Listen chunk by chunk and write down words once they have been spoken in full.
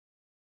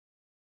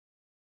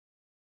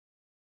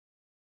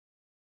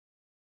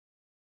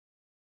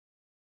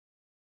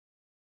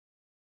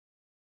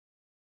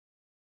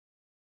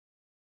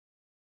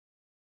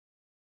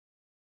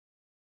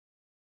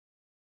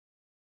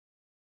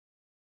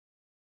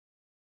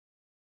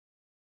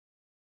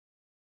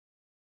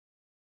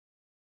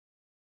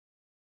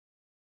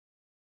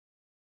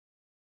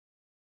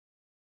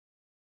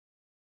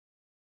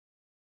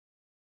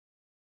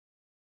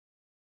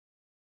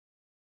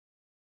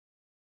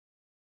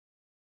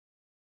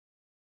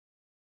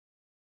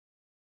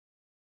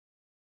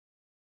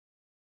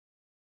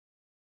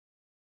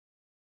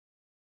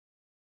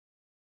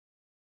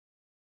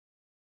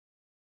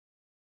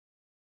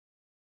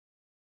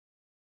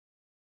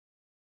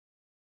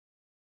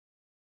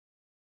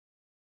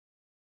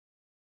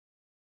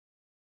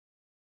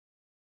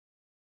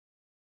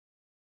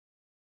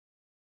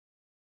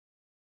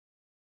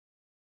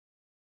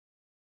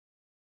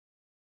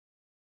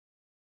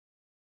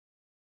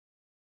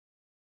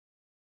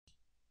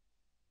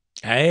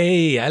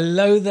Hey,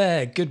 hello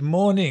there. Good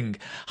morning.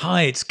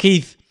 Hi, it's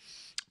Keith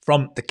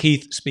from the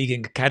Keith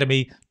Speaking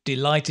Academy.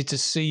 Delighted to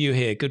see you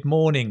here. Good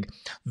morning.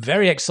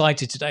 Very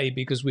excited today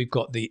because we've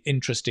got the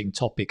interesting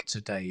topic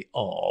today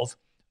of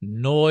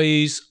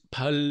noise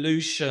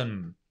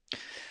pollution.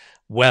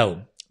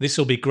 Well, this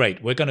will be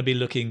great. We're going to be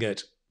looking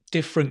at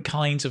different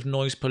kinds of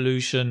noise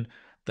pollution,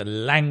 the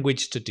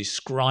language to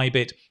describe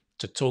it,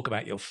 to talk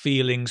about your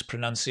feelings,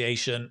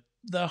 pronunciation,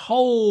 the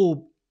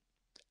whole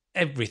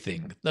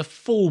everything, the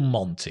full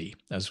Monty,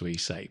 as we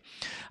say.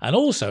 And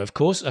also, of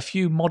course, a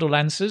few model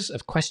answers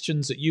of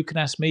questions that you can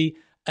ask me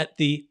at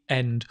the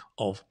end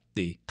of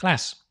the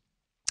class.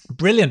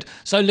 Brilliant.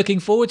 So looking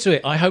forward to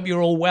it. I hope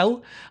you're all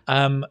well.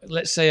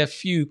 Let's say a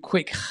few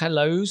quick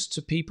hellos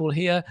to people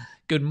here.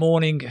 Good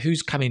morning.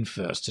 Who's coming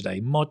first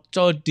today?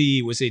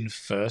 Motodi was in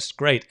first.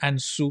 Great. And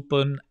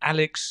Supun,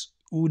 Alex,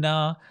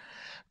 Una,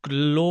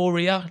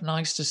 Gloria,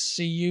 nice to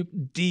see you.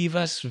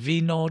 Divas,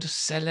 Vinod,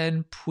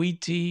 Selen,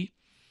 Puiti,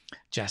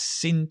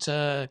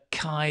 Jacinta,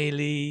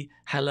 Kylie,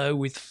 hello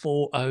with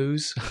 4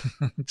 O's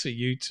to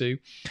you two.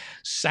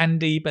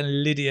 Sandeep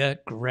and Lydia,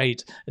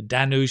 great.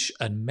 Danush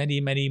and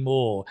many, many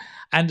more.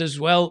 And as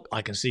well,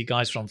 I can see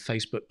guys from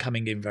Facebook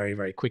coming in very,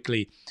 very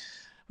quickly.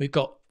 We've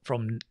got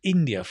from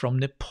India, from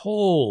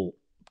Nepal,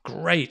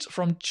 great.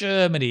 From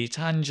Germany,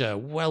 Tanja,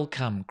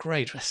 welcome,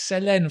 great.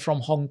 Selen from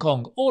Hong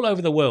Kong, all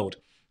over the world.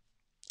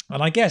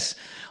 And I guess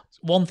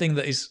one thing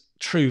that is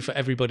true for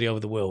everybody over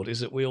the world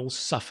is that we all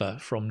suffer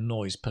from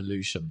noise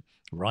pollution,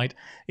 right?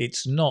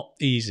 It's not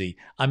easy.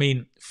 I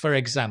mean, for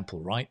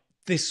example, right,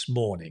 this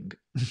morning,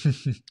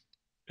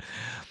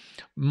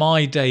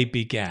 my day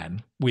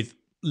began with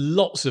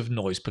lots of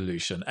noise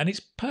pollution, and it's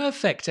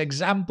perfect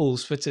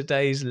examples for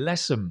today's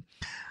lesson.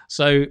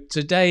 So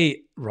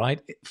today,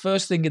 right,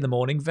 first thing in the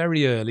morning,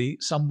 very early,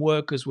 some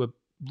workers were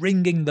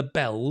ringing the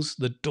bells,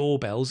 the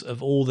doorbells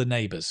of all the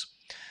neighbours.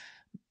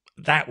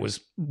 That was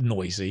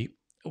noisy,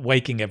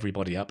 waking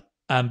everybody up,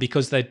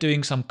 because they're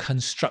doing some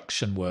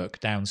construction work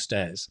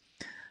downstairs.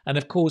 And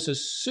of course, as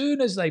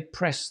soon as they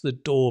press the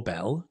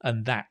doorbell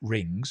and that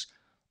rings,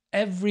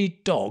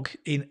 every dog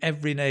in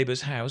every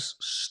neighbour's house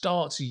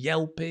starts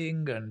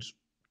yelping and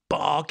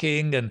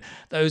barking, and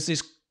there was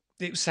this,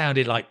 it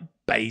sounded like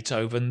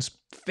Beethoven's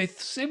Fifth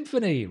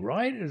Symphony,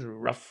 right? It was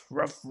rough,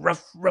 rough,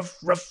 rough, rough,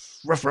 rough,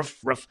 rough, rough,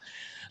 rough.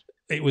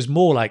 It was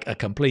more like a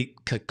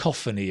complete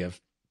cacophony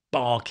of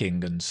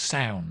barking and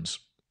sounds.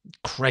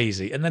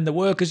 Crazy. And then the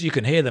workers, you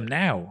can hear them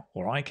now,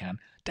 or I can,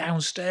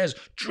 downstairs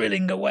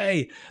drilling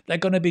away. They're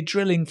going to be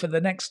drilling for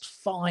the next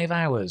 5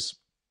 hours.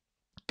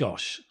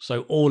 Gosh.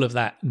 So all of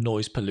that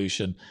noise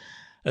pollution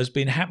has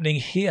been happening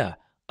here.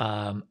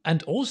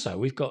 And also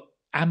we've got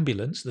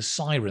ambulance, the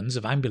sirens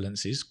of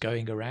ambulances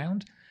going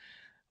around.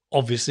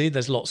 Obviously,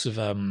 there's lots of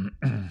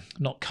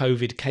not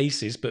COVID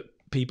cases, but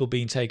people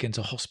being taken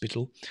to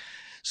hospital.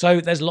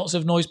 So there's lots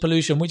of noise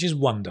pollution, which is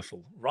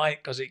wonderful, right?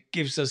 Because it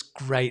gives us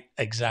great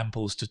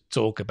examples to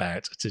talk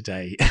about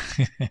today.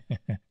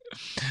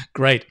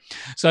 Great.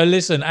 So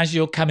listen, as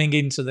you're coming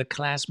into the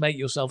class, make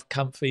yourself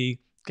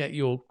comfy, get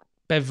your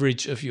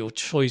beverage of your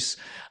choice.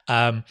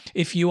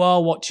 If you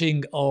are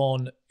watching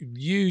on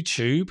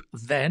YouTube,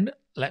 then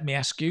let me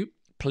ask you,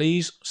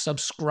 please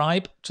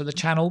subscribe to the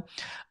channel.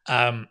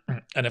 And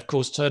of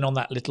course, turn on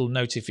that little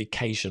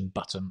notification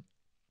button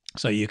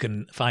so you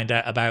can find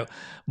out about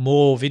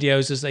more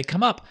videos as they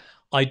come up.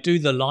 I do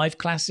the live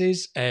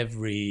classes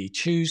every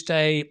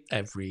Tuesday,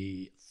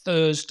 every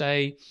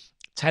Thursday,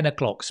 10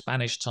 o'clock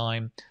Spanish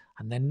time.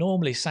 And then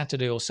normally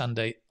Saturday or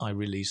Sunday, I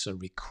release a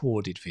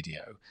recorded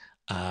video.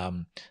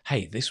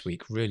 Hey, this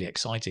week, really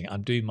exciting.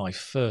 I'm doing my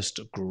first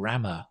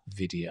grammar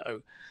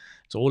video.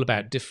 It's all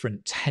about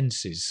different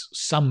tenses,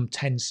 some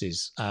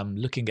tenses,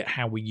 looking at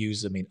how we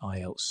use them in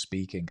IELTS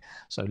speaking.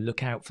 So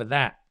look out for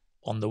that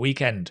on the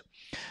weekend.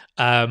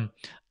 And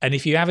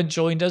if you haven't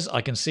joined us,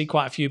 I can see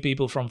quite a few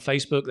people from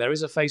Facebook. There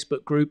is a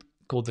Facebook group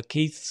called the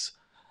Keith's,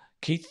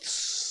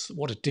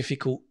 what a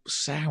difficult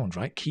sound,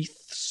 right?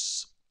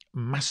 Keith's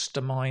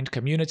Mastermind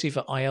Community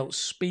for IELTS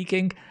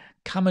Speaking.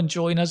 Come and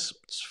join us.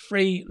 It's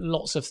free.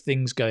 Lots of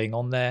things going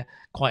on there.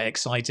 Quite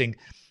exciting.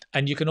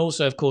 And you can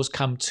also, of course,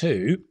 come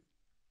to,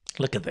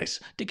 look at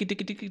this.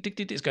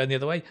 It's going the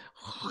other way.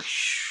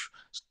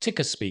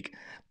 Ticker Speak.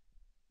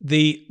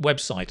 The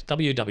website,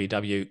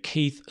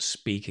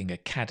 www.keithspeaking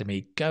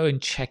Academy. Go and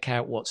check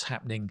out what's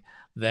happening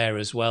there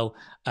as well.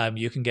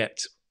 You can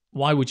get,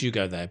 why would you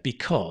go there?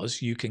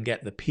 Because you can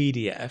get the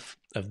PDF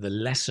of the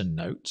lesson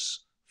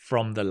notes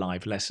from the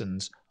live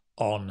lessons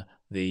on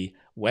the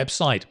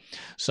website.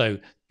 So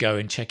go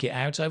and check it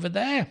out over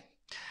there.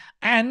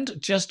 And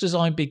just as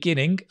I'm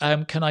beginning,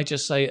 can I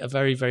just say a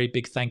very, very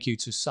big thank you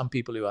to some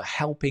people who are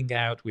helping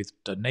out with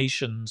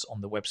donations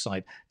on the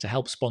website to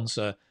help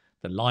sponsor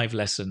the live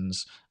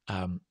lessons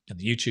and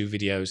the YouTube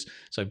videos.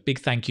 So big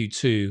thank you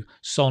to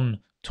Son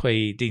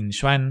Tui Din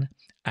Xuan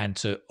and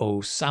to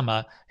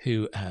Osama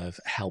who have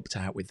helped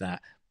out with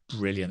that.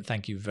 Brilliant.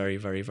 Thank you very,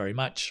 very, very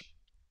much.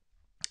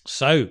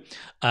 So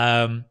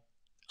I'm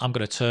going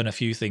to turn a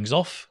few things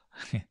off.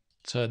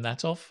 turn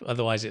that off.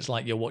 Otherwise, it's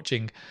like you're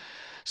watching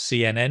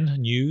CNN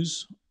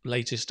news,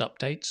 latest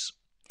updates.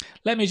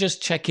 Let me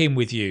just check in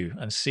with you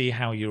and see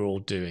how you're all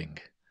doing.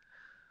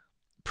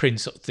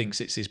 Prince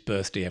thinks it's his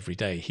birthday every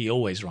day. He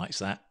always writes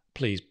that.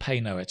 Please pay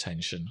no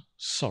attention.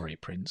 Sorry,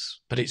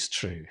 Prince, but it's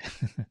true.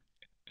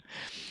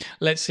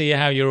 Let's see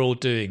how you're all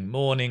doing.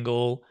 Morning,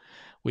 all.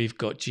 We've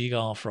got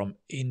Jigar from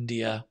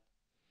India.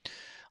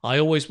 I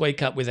always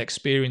wake up with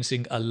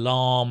experiencing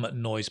alarm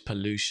noise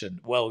pollution.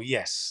 Well,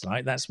 yes,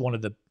 right. That's one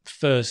of the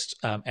first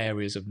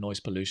areas of noise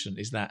pollution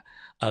is that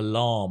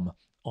alarm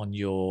on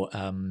your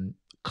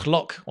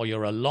clock or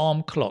your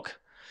alarm clock.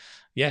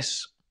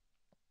 Yes.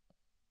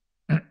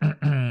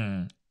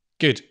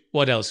 Good.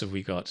 What else have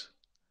we got?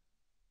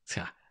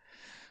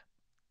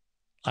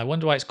 I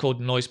wonder why it's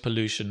called noise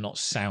pollution, not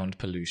sound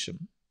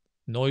pollution.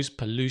 Noise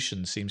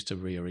pollution seems to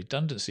be a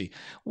redundancy.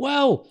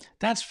 Well,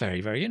 that's very,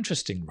 very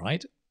interesting,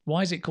 right?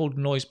 Why is it called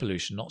noise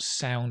pollution, not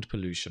sound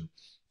pollution?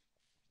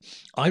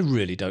 I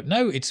really don't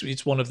know.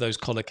 It's one of those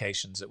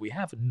collocations that we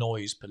have,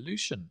 noise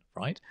pollution,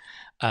 right?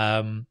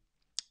 Why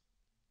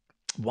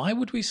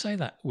would we say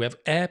that? We have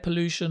air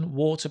pollution,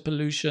 water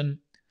pollution.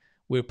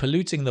 We're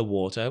polluting the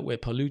water. We're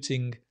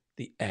polluting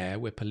the air.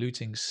 We're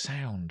polluting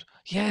sound.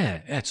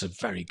 Yeah, that's a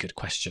very good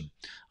question.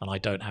 And I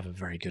don't have a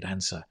very good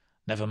answer.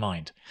 Never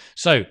mind.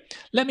 So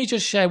let me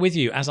just share with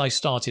you, as I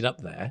started up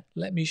there,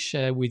 let me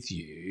share with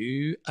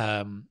you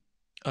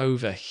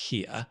over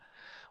here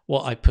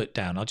what I put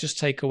down. I'll just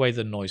take away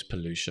the noise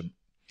pollution.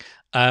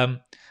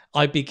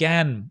 I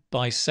began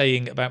by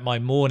saying about my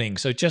morning.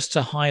 So just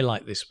to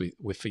highlight this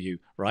for you,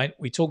 right?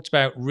 We talked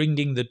about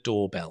ringing the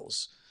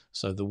doorbells.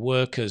 So the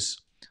workers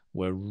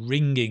were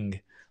ringing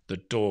the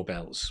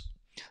doorbells.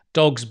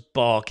 Dogs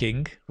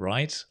barking,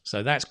 right?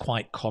 So that's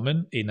quite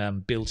common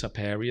in built-up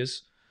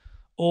areas.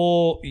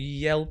 Or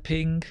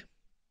yelping.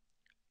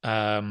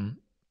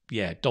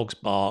 Yeah, dogs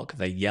bark,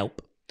 they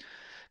yelp.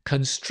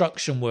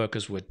 Construction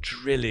workers were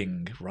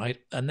drilling, right?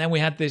 And then we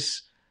had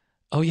this,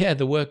 oh yeah,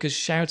 the workers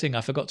shouting.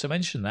 I forgot to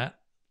mention that.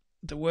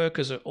 The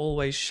workers are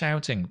always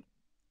shouting.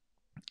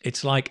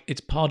 It's like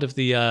it's part of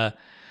their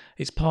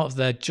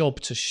job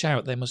to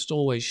shout. They must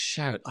always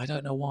shout. I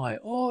don't know why.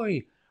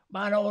 Oi,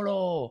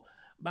 Manolo,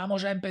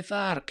 vamos a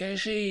empezar. Que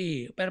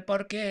sí, pero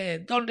por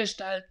qué? ¿Dónde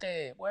está el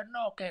té?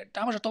 Bueno, que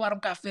vamos a tomar un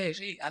café,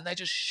 sí. And they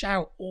just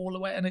shout all the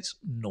way, and it's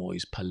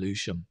noise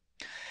pollution.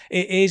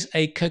 It is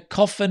a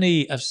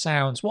cacophony of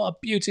sounds. What a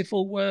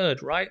beautiful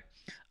word, right?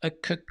 A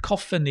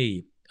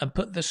cacophony. And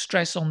put the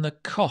stress on the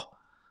co,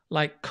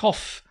 like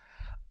cough.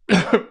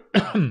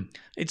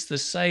 It's the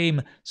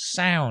same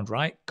sound,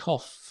 right?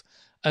 Cough.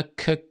 A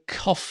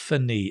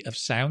cacophony of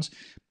sounds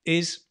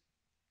is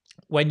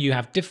when you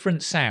have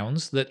different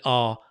sounds that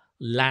are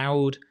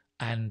loud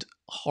and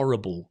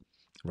horrible,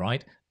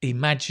 right?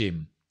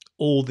 Imagine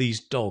all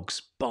these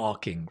dogs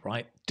barking,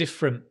 right?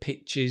 Different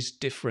pitches,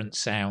 different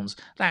sounds.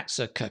 That's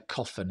a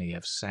cacophony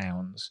of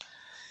sounds.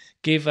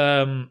 Give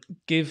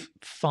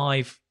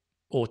 5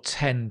 or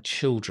 10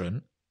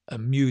 children a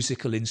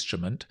musical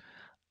instrument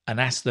and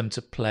ask them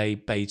to play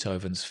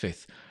Beethoven's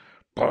Fifth.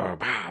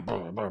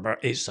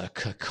 It's a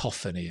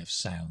cacophony of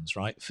sounds,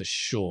 right? For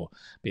sure.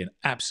 Be an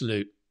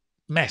absolute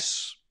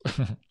mess,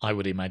 I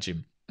would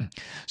imagine.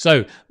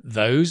 So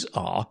those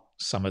are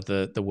some of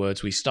the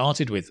words we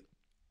started with.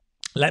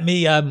 Let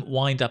me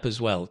wind up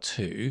as well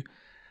to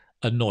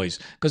a noise,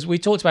 because we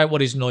talked about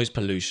what is noise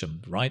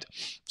pollution, right?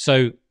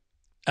 So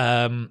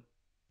a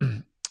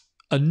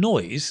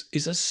noise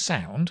is a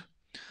sound,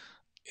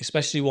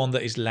 especially one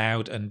that is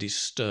loud and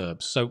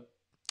disturbs. So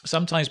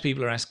sometimes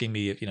people are asking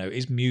me,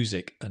 is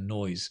music a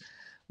noise?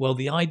 Well,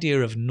 the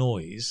idea of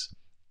noise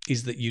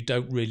is that you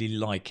don't really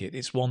like it.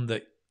 It's one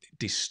that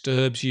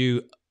disturbs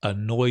you,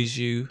 annoys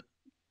you,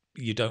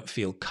 you don't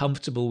feel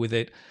comfortable with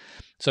it.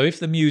 So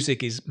if the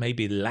music is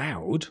maybe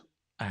loud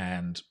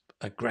and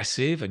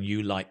aggressive and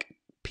you like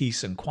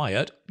peace and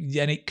quiet,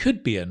 then it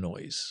could be a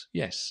noise,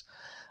 yes.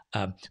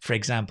 For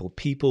example,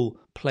 people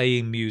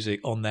playing music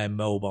on their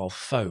mobile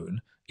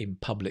phone in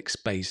public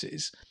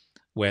spaces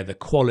where the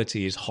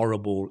quality is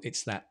horrible.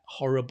 It's that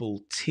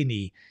horrible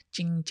tinny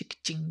ching, ching,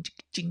 ching,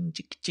 ching,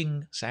 ching,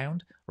 ching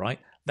sound, right?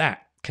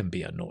 That can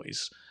be a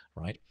noise,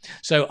 right?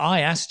 So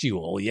I asked you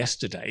all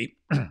yesterday,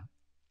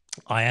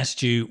 I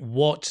asked you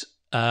what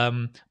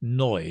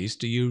noise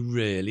do you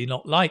really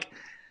not like?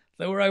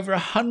 There were over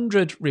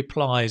 100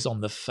 replies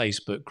on the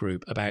Facebook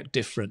group about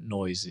different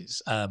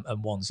noises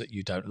and ones that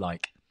you don't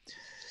like.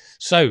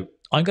 So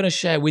I'm going to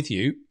share with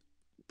you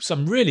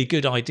some really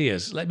good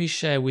ideas. Let me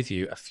share with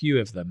you a few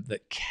of them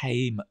that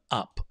came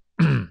up.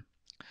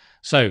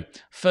 So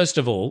first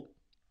of all,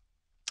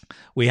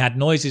 we had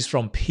noises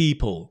from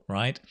people,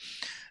 right?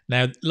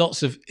 Now,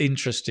 lots of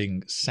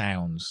interesting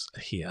sounds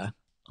here.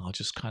 I'll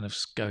just kind of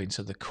go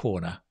into the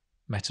corner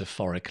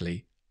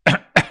metaphorically.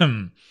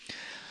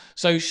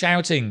 So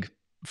shouting,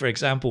 for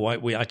example,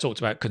 I talked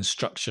about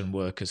construction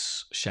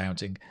workers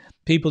shouting.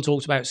 People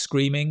talked about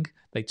screaming.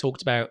 They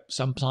talked about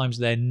sometimes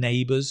their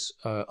neighbours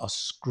are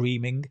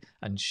screaming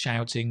and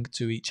shouting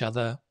to each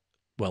other,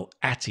 well,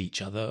 at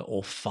each other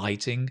or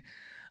fighting.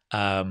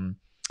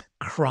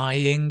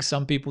 Crying.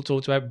 Some people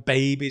talked about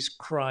babies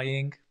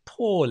crying.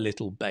 Poor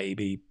little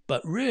baby.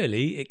 But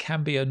really, it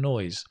can be a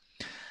noise.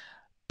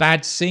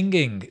 Bad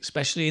singing,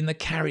 especially in the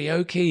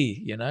karaoke.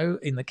 You know,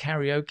 in the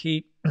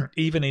karaoke,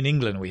 even in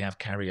England, we have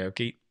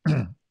karaoke.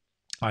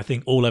 I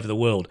think all over the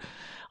world.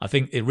 I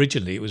think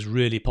originally it was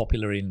really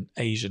popular in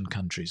Asian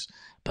countries,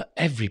 but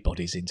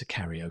everybody's into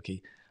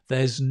karaoke.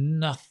 There's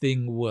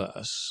nothing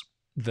worse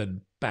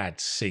than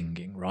bad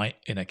singing, right,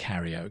 in a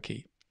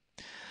karaoke.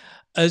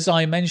 As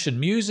I mentioned,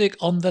 music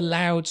on the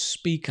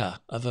loudspeaker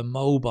of a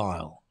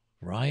mobile,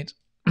 right?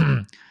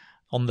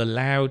 On the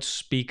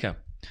loudspeaker.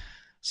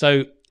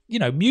 So, you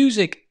know,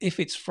 music, if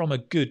it's from a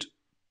good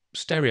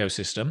stereo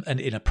system and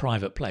in a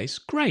private place,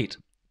 great.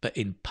 But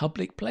in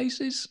public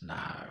places,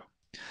 no.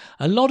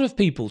 A lot of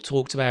people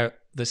talked about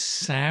the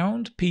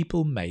sound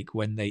people make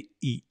when they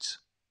eat,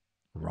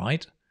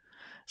 right?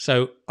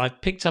 So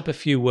I've picked up a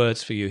few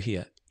words for you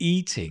here.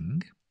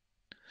 Eating.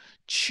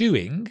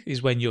 Chewing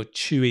is when you're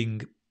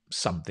chewing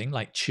something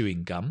like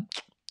chewing gum.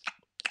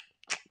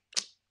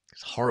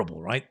 It's horrible,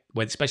 right?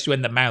 Especially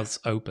when the mouth's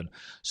open.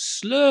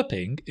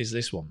 Slurping is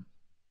this one.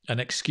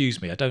 And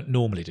excuse me, I don't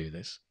normally do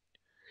this.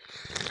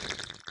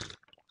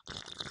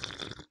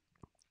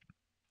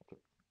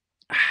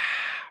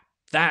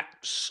 That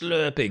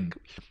slurping,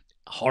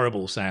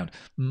 horrible sound.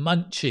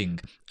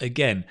 Munching,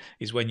 again,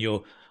 is when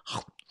you're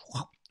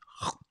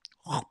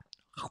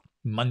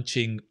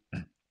munching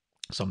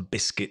some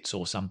biscuits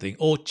or something,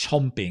 or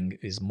chomping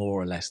is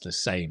more or less the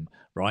same,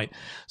 right?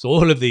 So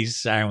all of these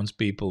sounds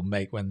people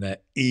make when they're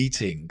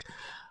eating,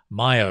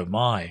 my oh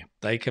my,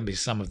 they can be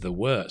some of the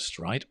worst,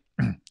 right?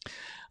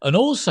 And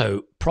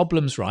also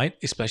problems, right,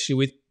 especially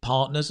with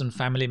partners and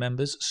family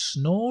members,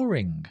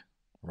 snoring,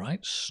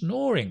 right?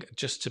 Snoring,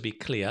 just to be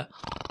clear.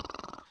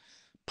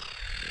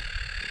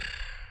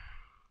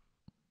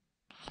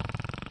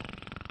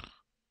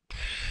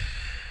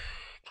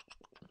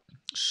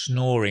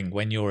 Snoring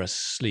when you're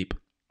asleep.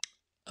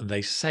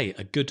 They say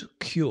a good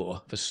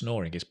cure for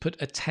snoring is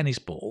put a tennis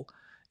ball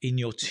in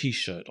your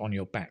t-shirt on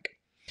your back.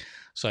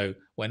 So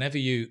whenever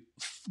you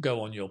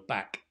go on your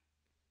back,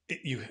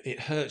 it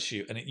hurts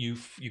you, and you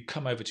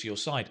come over to your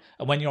side.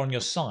 And when you're on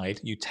your side,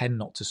 you tend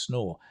not to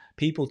snore.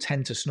 People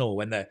tend to snore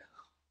when they're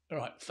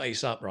right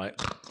face up, right,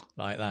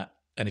 like that.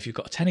 And if you've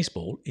got a tennis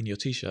ball in your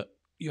t-shirt,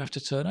 you have to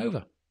turn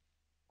over.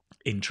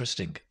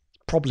 Interesting.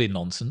 Probably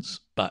nonsense,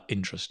 but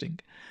interesting.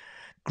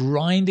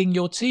 Grinding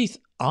your teeth.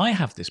 I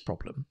have this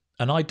problem,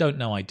 and I don't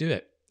know I do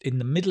it. In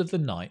the middle of the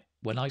night,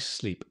 when I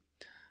sleep,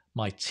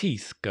 my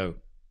teeth go,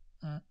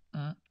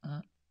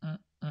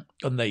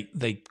 and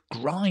they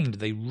grind,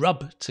 they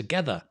rub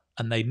together,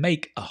 and they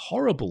make a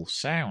horrible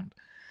sound.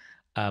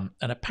 And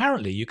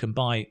apparently you can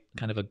buy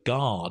kind of a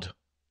guard,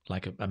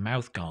 like a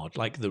mouth guard,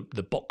 like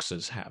the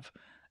boxers have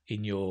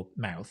in your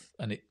mouth,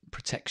 and it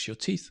protects your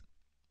teeth,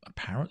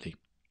 apparently.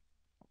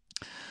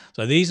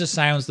 So these are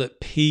sounds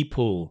that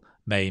people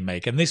may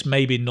make, and this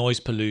may be noise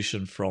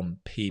pollution from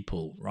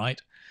people,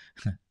 right?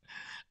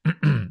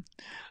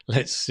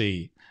 Let's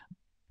see.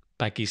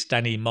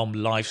 Pakistani mom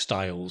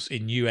lifestyles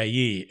in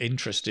UAE.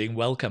 Interesting.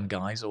 Welcome,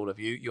 guys, all of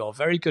you. You are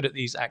very good at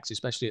these acts,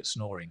 especially at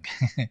snoring.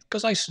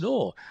 Because I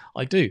snore.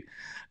 I do.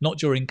 Not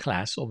during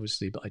class,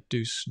 obviously, but I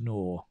do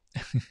snore.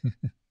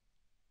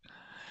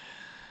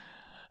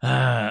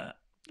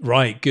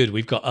 Right, good.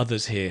 We've got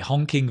others here.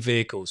 Honking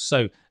vehicles.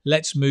 So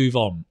let's move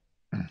on.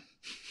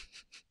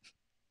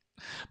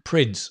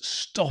 Prince,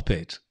 stop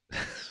it.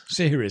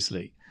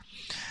 Seriously.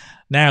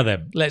 Now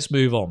then, let's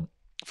move on.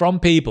 From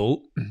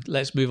people,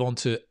 let's move on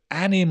to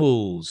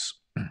animals.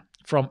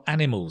 From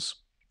animals.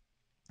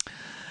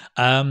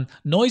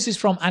 Noises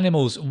from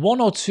animals. One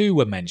or two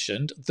were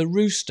mentioned. The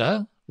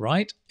rooster,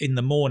 right, in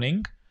the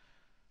morning.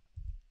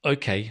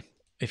 Okay,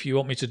 if you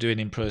want me to do an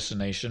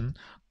impersonation.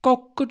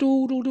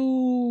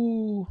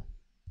 Cock-a-doodle-doo.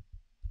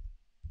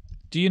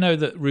 Do you know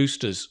that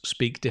roosters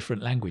speak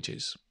different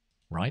languages,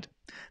 right?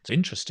 It's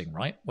interesting,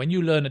 right? When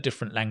you learn a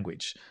different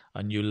language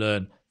and you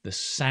learn the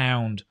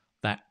sound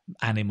that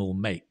animal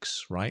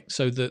makes, right?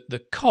 So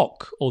the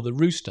cock or the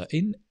rooster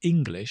in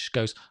English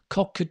goes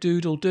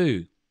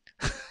cock-a-doodle-doo.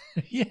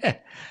 Yeah,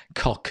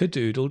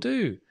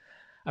 cock-a-doodle-doo.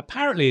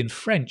 Apparently in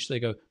French they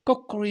go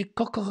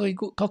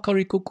cocoricocorico,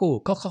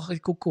 cocoricocoo,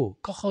 cocoricocoo,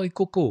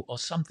 cocoricocoo, or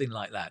something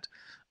like that.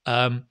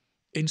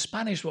 In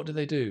Spanish, what do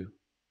they do?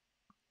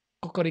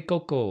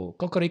 Cocoricoco,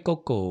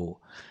 cocoricoco.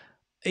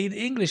 In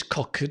English,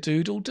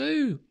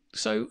 cock-a-doodle-doo.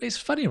 So it's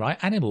funny,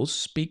 right? Animals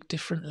speak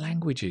different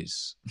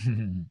languages.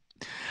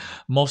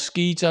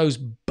 Mosquitoes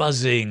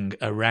buzzing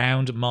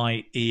around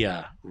my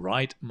ear,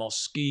 right?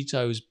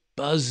 Mosquitoes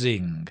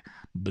buzzing.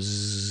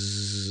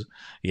 Buzz.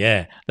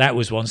 Yeah, that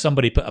was one.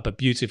 Somebody put up a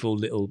beautiful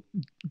little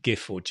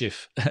GIF or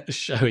GIF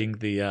showing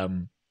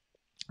the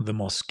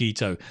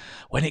mosquito.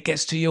 When it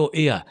gets to your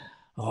ear,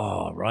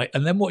 oh, right.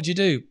 And then what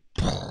do?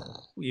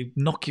 You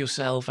knock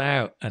yourself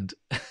out and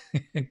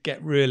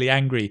get really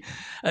angry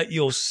at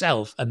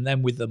yourself and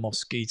then with the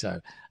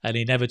mosquito. And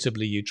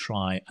inevitably you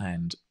try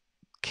and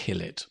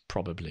kill it,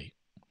 probably.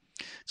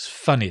 It's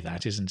funny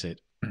that, isn't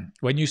it?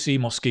 When you see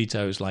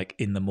mosquitoes like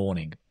in the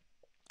morning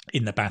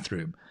in the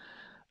bathroom,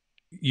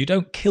 you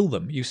don't kill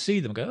them. You see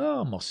them, go,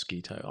 oh,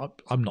 mosquito.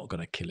 I'm not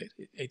going to kill it.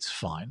 It's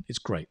fine. It's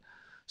great.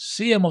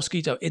 See a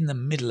mosquito in the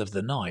middle of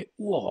the night.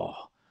 Whoa.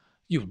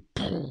 You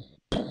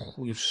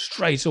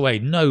straight away,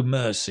 no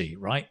mercy,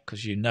 right?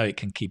 Because you know it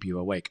can keep you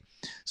awake.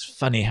 It's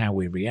funny how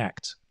we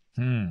react.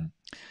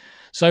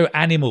 So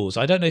animals.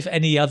 I don't know if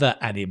any other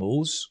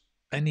animals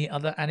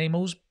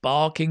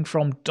barking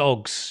from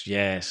dogs.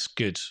 Yes,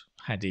 good.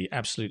 Hadi,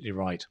 absolutely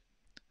right.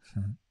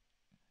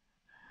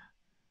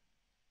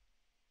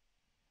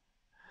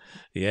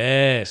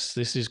 Yes,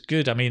 this is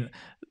good. I mean,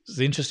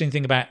 the interesting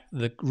thing about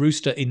the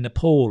rooster in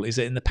Nepal is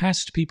that in the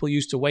past, people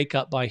used to wake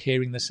up by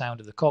hearing the sound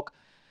of the cock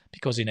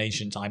because in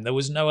ancient time, there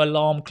was no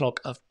alarm clock.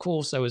 Of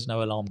course, there was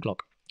no alarm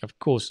clock. Of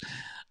course,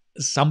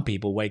 some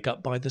people wake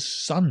up by the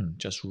sun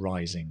just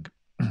rising.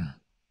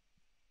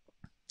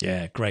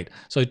 Yeah, great.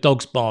 So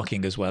dogs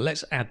barking as well.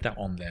 Let's add that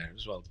on there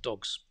as well.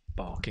 Dogs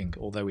barking,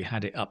 although we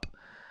had it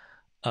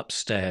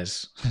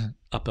upstairs,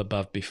 up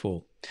above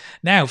before.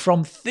 Now,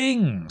 from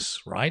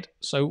things, right?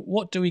 So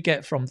what do we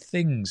get from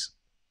things?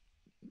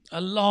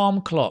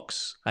 Alarm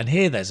clocks. And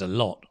here there's a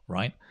lot,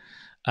 right?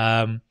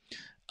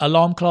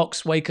 Alarm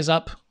clocks wake us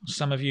up,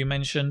 some of you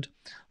mentioned.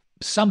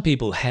 Some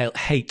people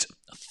hate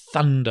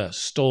thunder,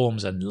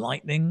 storms, and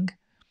lightning.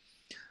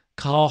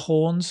 Car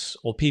horns,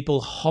 or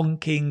people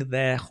honking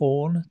their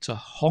horn, to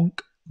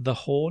honk the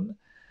horn.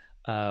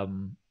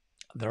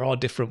 There are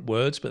different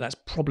words, but that's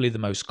probably the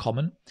most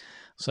common.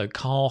 So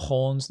car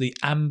horns, the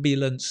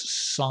ambulance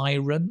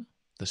siren.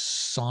 The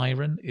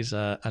siren is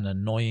an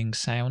annoying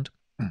sound.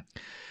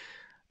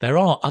 There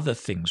are other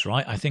things,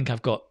 right? I think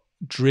I've got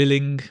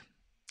drilling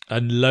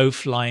and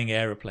low-flying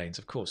aeroplanes.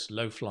 Of course,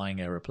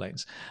 low-flying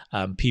aeroplanes.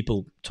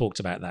 People talked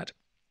about that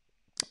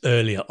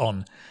earlier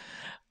on.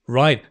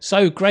 Right.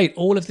 So great.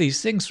 All of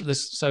these things.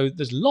 So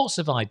there's lots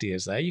of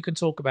ideas there. You can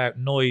talk about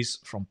noise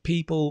from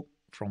people,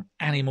 from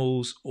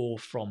animals, or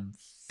from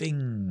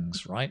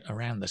things, right?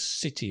 Around the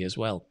city as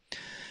well.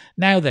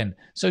 Now then,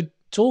 so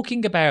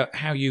talking about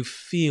how you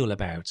feel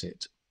about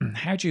it.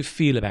 How do you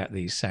feel about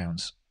these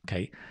sounds?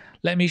 Okay.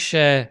 Let me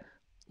share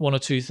one or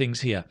two things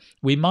here.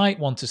 We might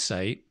want to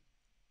say,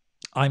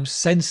 I'm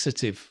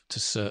sensitive to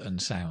certain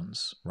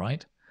sounds,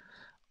 right?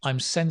 I'm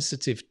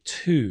sensitive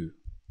to,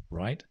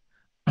 right?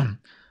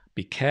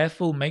 Be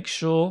careful, make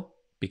sure,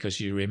 because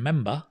you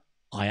remember,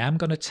 I am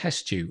going to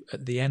test you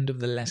at the end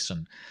of the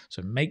lesson.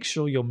 So make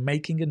sure you're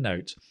making a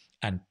note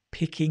and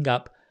picking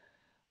up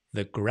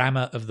the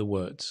grammar of the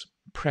words,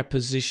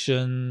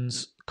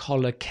 prepositions,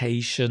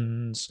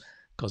 collocations,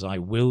 because I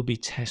will be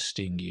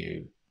testing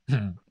you.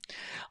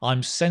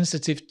 I'm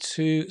sensitive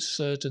to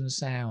certain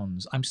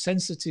sounds. I'm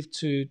sensitive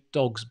to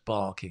dogs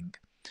barking.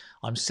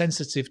 I'm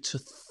sensitive to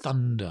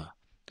thunder.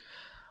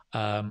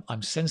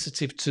 I'm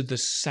sensitive to the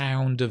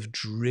sound of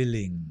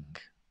drilling.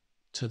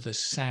 To the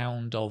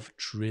sound of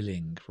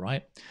drilling,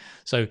 right?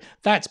 So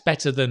that's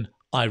better than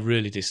I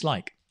really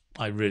dislike.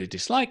 I really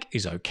dislike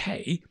is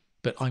okay,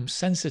 but I'm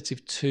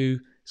sensitive to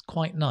is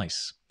quite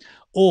nice.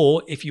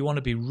 Or if you want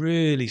to be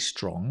really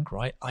strong,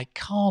 right? I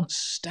can't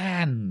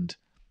stand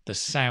the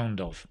sound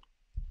of.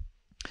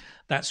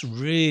 That's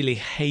really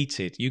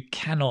hated. You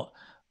cannot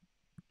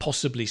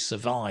possibly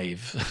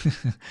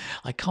survive.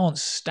 I can't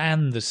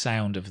stand the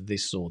sound of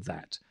this or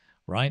that,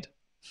 right?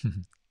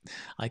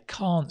 I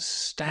can't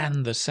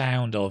stand the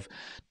sound of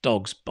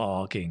dogs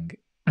barking.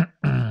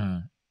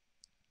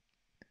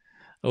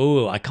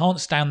 Oh, I can't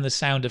stand the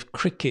sound of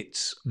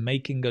crickets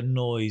making a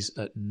noise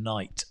at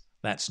night.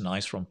 That's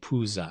nice, from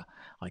Pooza.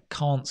 I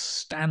can't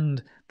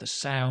stand the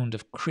sound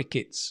of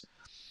crickets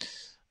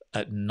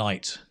at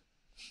night.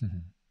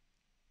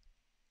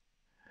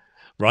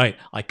 Right,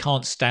 I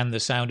can't stand the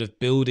sound of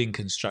building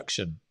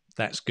construction.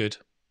 That's good.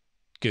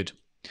 Good.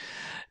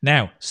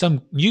 Now,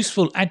 some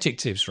useful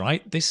adjectives,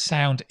 right? This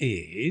sound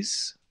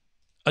is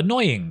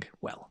annoying.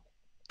 Well,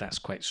 that's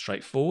quite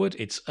straightforward.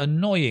 It's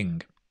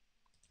annoying.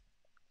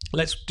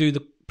 Let's do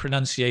the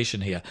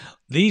pronunciation here.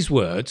 These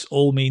words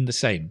all mean the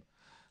same.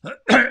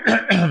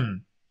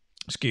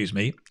 Excuse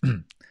me.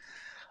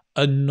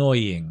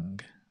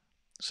 Annoying.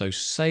 So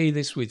say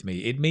this with me.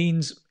 It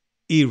means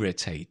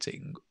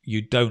irritating.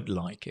 You don't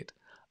like it.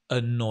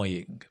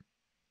 Annoying.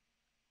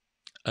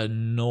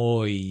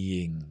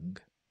 Annoying.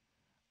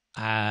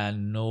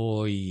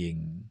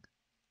 Annoying.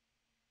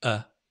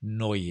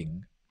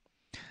 Annoying.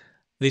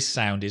 This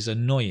sound is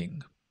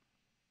annoying.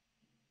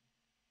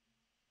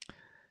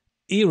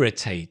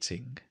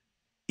 Irritating.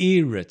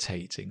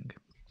 Irritating.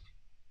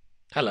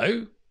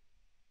 Hello?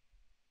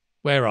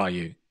 Where are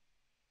you?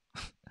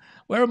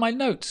 Where are my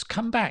notes?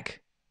 Come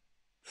back.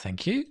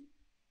 Thank you.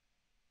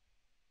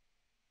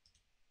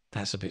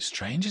 That's a bit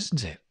strange,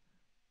 isn't it?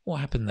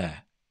 What happened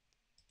there?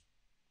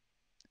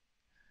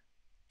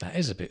 That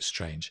is a bit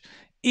strange.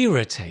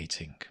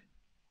 Irritating.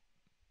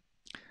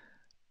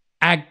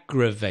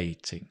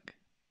 Aggravating.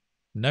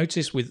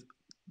 Notice with,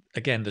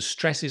 again, the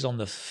stress is on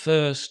the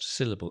first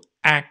syllable.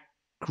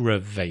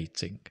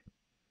 Aggravating.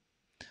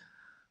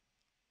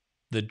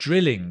 The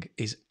drilling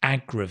is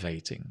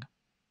aggravating.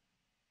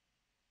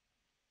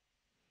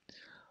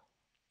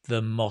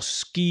 The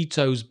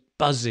mosquito's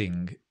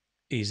buzzing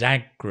is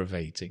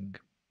aggravating.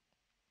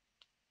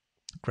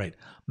 Great.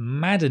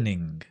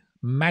 Maddening.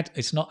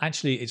 It's not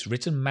actually, it's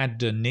written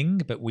maddening,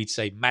 but we'd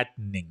say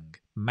maddening.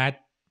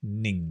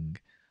 Maddening.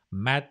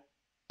 Mad,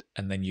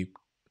 and then you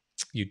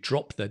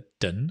drop the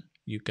dun.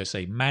 You go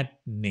say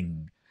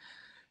maddening.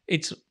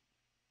 It's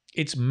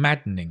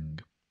maddening.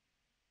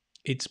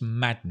 It's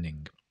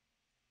maddening.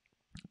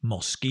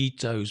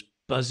 Mosquitoes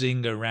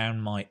buzzing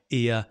around my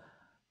ear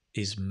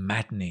is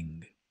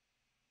maddening.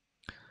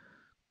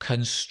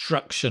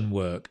 Construction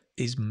work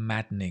is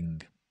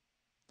maddening.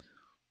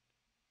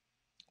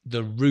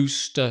 The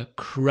rooster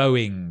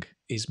crowing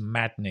is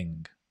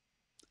maddening.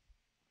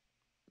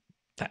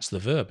 That's the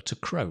verb, to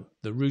crow.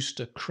 The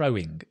rooster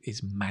crowing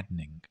is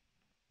maddening.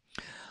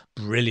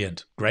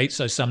 Brilliant. Great.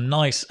 So some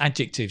nice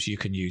adjectives you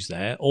can use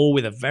there, all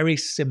with a very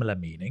similar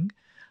meaning.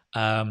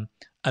 And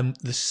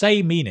the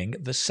same meaning,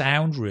 the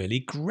sound really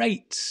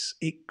grates.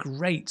 It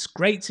grates.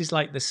 Grates is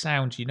like the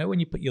sound, you know, when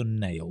you put your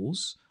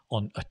nails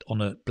on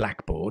a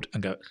blackboard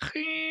and go,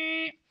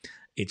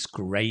 it's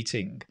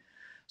grating.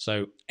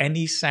 So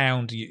any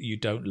sound you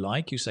don't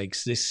like, you say,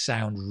 this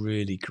sound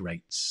really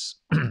grates,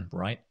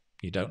 right?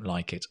 You don't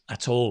like it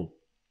at all.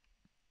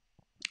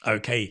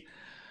 Okay.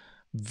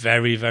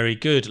 Very, very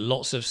good.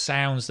 Lots of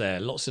sounds there.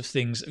 Lots of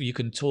things you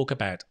can talk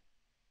about.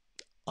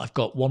 I've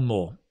got one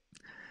more.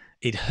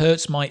 It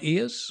hurts my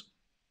ears.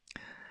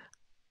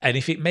 And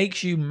if it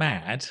makes you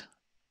mad,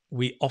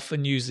 we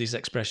often use this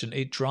expression,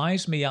 it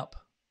drives me up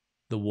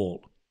the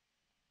wall.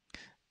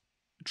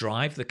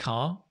 Drive the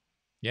car.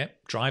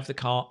 Yep, drive the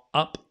car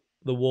up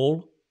the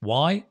wall.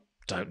 Why?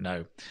 Don't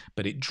know.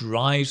 But it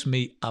drives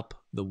me up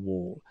the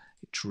wall.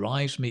 It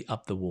drives me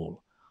up the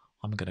wall.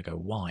 I'm going to go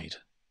wide.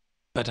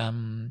 But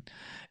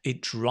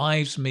it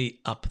drives me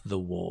up the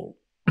wall.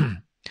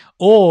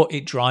 Or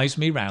it drives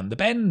me round the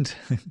bend.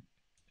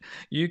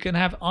 You can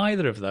have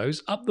either of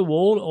those, up the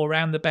wall or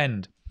round the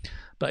bend.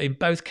 But in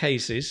both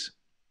cases,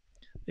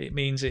 it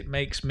means it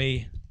makes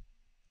me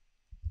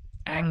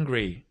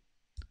angry.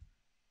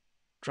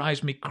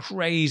 Drives me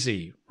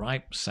crazy,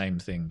 right? Same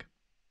thing.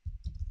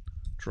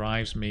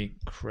 Drives me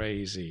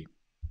crazy.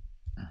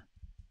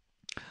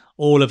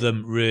 All of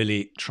them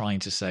really trying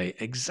to say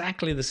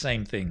exactly the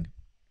same thing.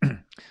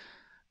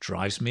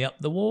 Drives me up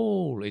the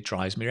wall. It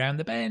drives me around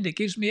the bend. It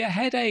gives me a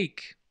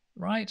headache,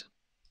 right?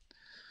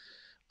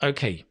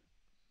 Okay.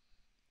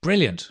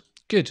 Brilliant.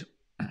 Good.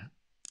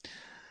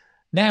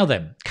 Now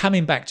then,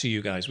 coming back to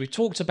you guys, we've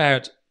talked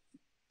about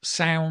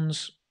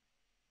sounds,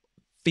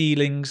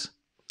 feelings.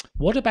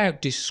 What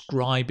about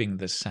describing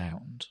the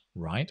sound,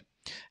 right?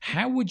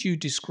 How would you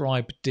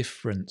describe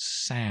different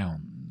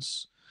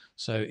sounds?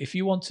 So if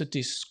you want to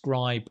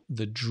describe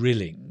the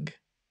drilling,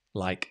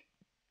 like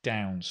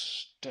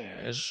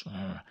downstairs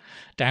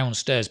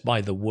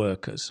by the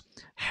workers,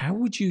 how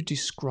would you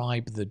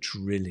describe the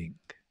drilling?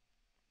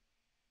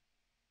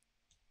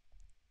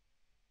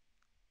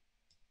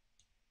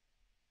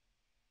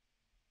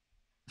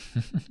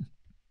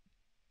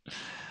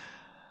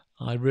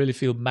 I really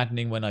feel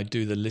maddening when I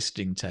do the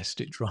listening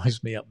test. It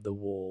drives me up the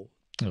wall.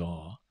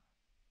 Oh.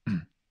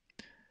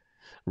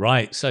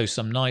 Right, so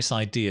some nice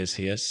ideas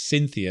here.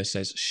 Cynthia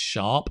says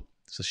sharp.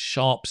 It's a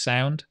sharp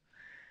sound.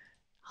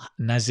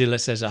 Nazila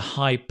says a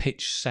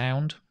high-pitched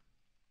sound.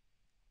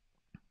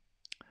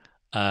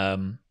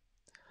 Oh,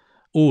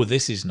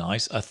 this is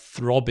nice. A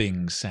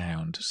throbbing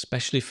sound,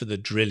 especially for the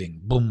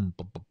drilling. Boom,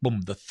 boom, boom,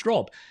 boom. The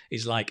throb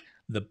is like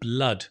the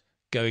blood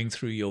going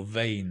through your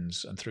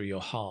veins and through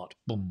your heart.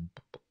 Boom,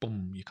 boom,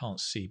 boom. You can't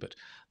see, but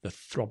the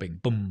throbbing.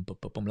 Boom, boom,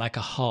 boom, boom. Like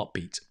a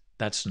heartbeat.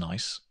 That's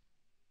nice.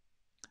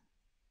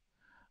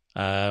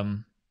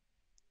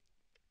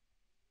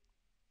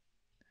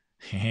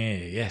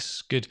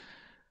 Yes, good.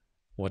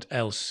 What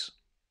else?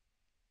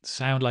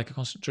 Sound like a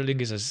constant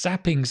drilling is a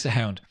zapping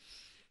sound.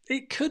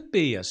 It could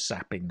be a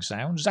zapping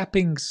sound.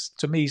 Zapping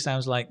to me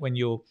sounds like when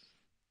you're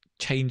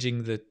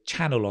changing the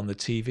channel on the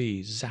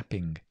TV.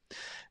 Zapping.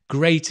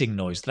 Grating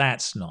noise.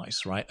 That's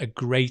nice, right? A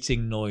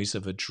grating noise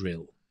of a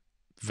drill.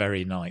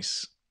 Very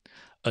nice.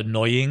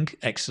 Annoying.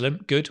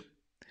 Excellent. Good.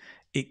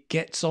 It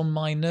gets on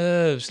my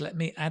nerves. Let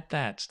me add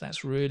that.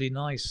 That's really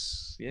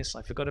nice. Yes,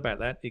 I forgot about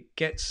that. It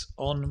gets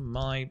on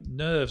my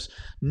nerves.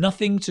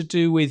 Nothing to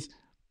do with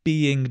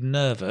being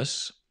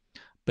nervous,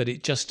 but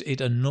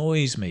it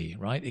annoys me,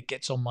 right? It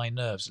gets on my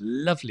nerves.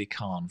 Lovely,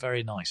 Khan.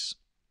 Very nice.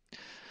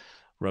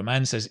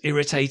 Roman says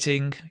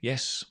irritating.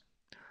 Yes.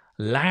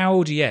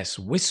 Loud. Yes.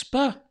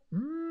 Whisper?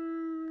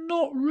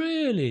 Not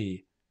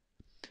really.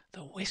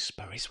 The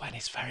whisper is when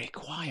it's very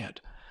quiet.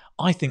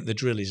 I think the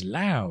drill is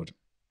loud.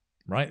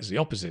 Right, it's the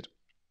opposite.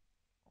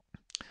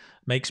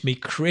 Makes me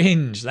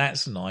cringe.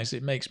 That's nice.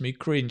 It makes me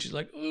cringe. It's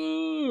like,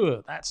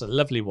 ooh, that's a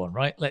lovely one,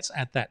 right? Let's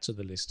add that to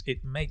the list.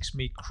 It makes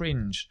me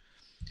cringe.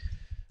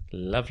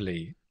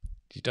 Lovely.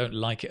 You don't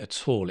like it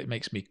at all. It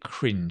makes me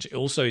cringe. It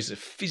also is a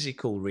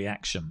physical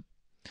reaction.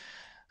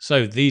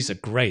 So these are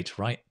great,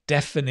 right?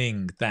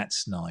 Deafening.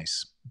 That's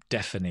nice.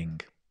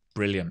 Deafening.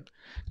 Brilliant.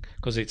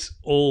 Because it's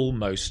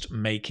almost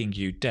making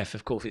you deaf.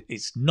 Of course,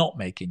 it's not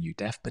making you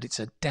deaf, but it's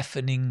a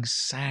deafening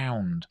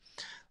sound.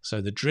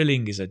 So the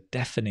drilling is a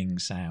deafening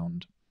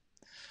sound.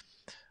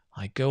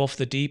 I go off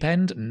the deep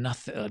end.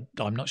 Nothing.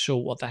 I'm not sure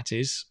what that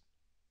is.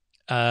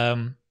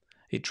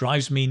 It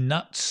drives me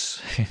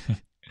nuts.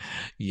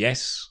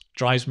 Yes,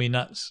 drives me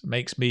nuts. It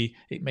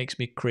makes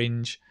me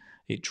cringe.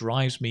 It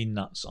drives me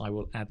nuts. I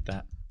will add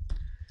that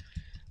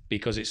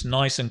because it's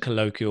nice and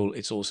colloquial.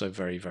 It's also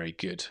very, very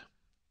good.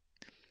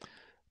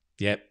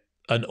 Yep.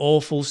 An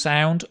awful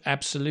sound.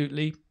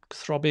 Absolutely.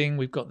 Throbbing.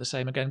 We've got the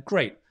same again.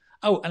 Great.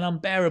 Oh, and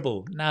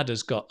unbearable.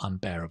 Nada's got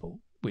unbearable,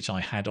 which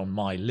I had on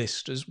my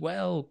list as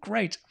well.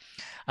 Great.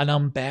 An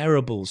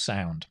unbearable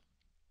sound.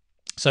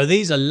 So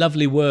these are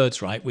lovely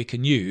words, right, we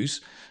can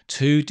use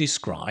to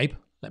describe.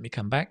 Let me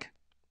come back.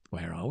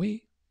 Where are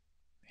we?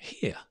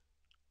 Here.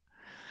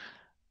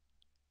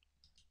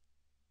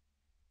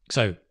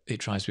 So it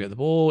drives me up the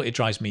wall. It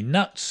drives me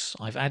nuts.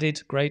 I've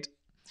added. Great.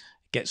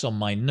 Gets on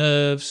my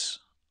nerves.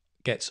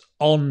 Gets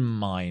on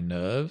my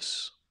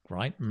nerves.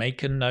 Right.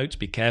 Make a note.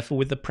 Be careful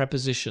with the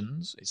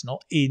prepositions. It's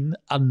not in,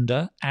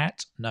 under,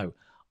 at. No.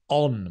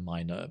 On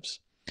my nerves.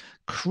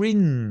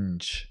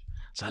 Cringe.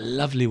 It's a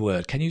lovely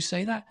word. Can you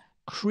say that?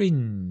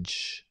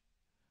 Cringe.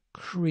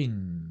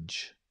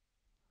 Cringe.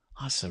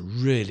 That's a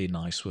really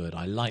nice word.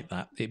 I like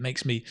that. It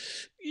makes me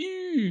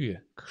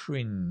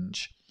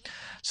cringe.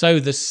 So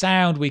the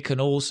sound we can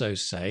also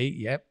say,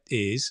 yep,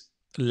 is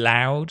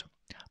loud,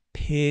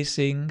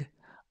 piercing,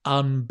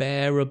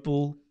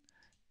 unbearable,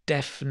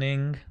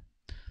 deafening,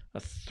 a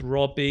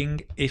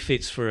throbbing. If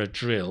it's for a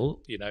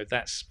drill,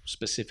 that's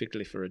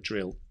specifically for a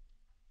drill.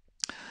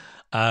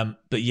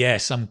 But yeah,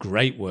 some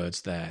great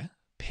words there.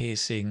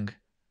 Piercing,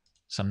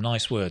 some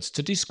nice words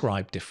to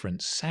describe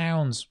different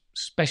sounds,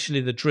 especially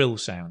the drill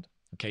sound.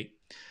 Okay,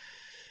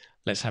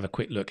 let's have a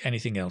quick look.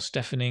 Anything else?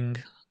 Deafening,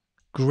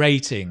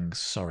 grating.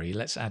 Sorry,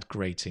 let's add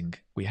grating.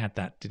 We had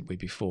that, didn't we,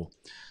 before?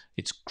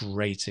 It's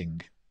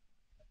grating.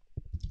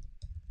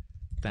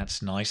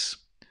 That's nice.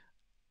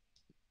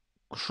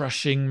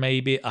 Crushing,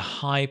 maybe a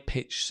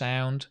high-pitched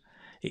sound.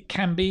 It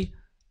can be,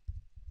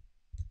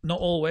 not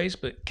always,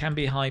 but can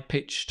be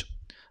high-pitched.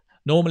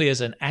 Normally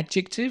as an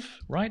adjective,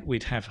 right?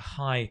 We'd have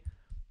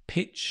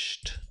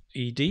high-pitched,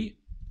 ed.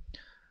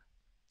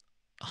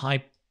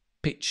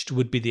 High-pitched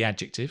would be the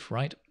adjective,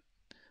 right?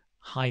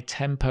 High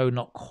tempo,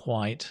 not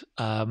quite.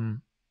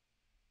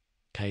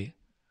 Okay.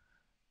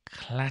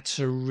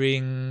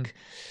 Clattering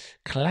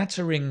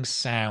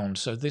sound.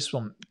 So this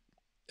one,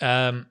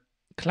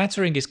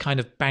 clattering is kind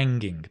of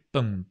banging,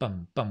 bum,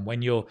 bum, bum.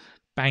 When you're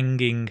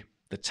banging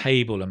the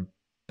table and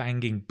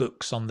banging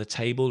books on the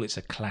table, it's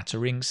a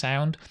clattering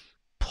sound,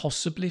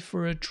 possibly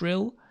for a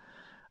drill.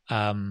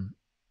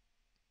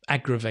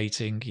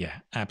 Aggravating,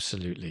 yeah,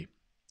 absolutely.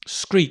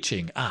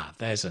 Screeching,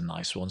 there's a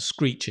nice one,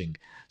 screeching.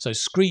 So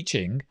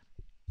screeching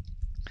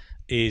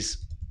is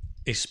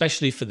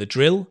especially for the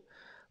drill,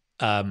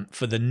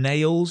 for the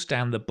nails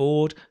down the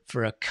board,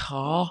 for a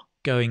car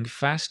going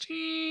fast, or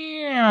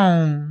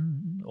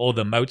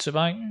the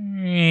motorbike,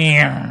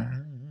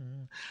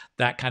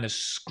 that kind of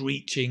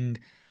screeching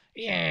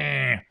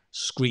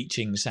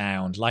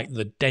sound, like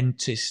the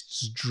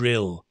dentist's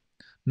drill.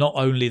 Not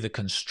only the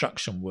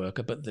construction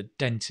worker, but the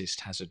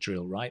dentist has a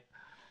drill, right?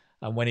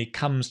 And when he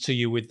comes to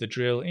you with the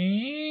drill,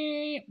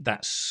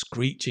 that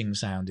screeching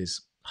sound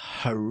is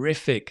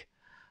horrific.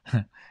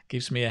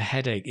 Gives me a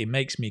headache. It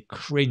makes me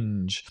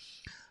cringe.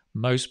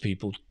 Most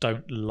people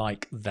don't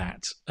like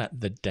that at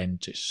the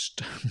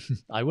dentist.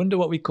 I wonder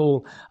what we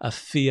call a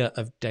fear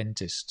of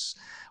dentists.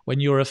 When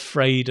you're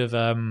afraid of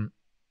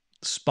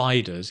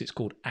spiders, it's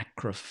called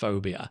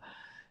acrophobia.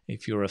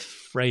 If you're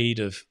afraid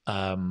of,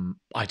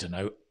 I don't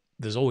know,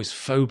 there's always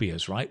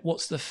phobias, right?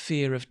 What's the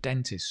fear of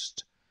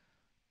dentist?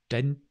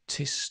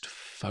 Dentist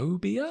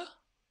phobia?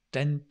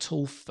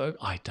 Dental phobia?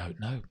 I don't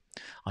know.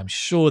 I'm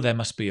sure there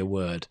must be a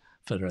word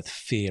for the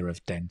fear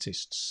of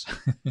dentists.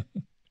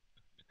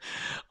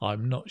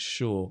 I'm not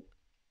sure.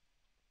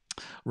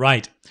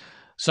 Right.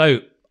 So,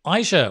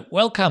 Aisha,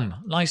 welcome.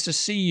 Nice to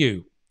see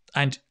you.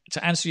 And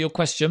to answer your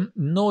question,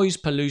 noise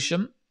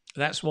pollution.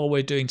 That's what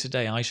we're doing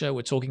today, Aisha.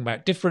 We're talking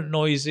about different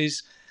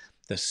noises,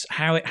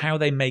 how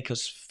they make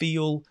us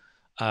feel,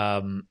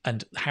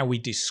 and how we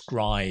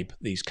describe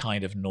these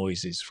kind of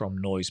noises from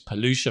noise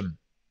pollution.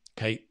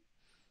 Okay.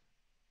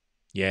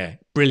 Yeah,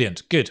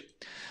 brilliant. Good.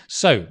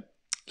 So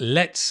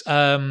let's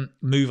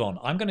move on.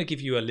 I'm going to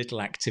give you a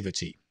little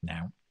activity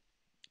now.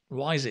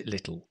 Why is it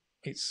little?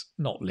 It's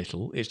not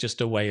little. It's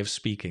just a way of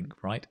speaking,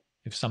 right?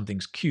 If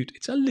something's cute,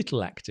 it's a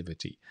little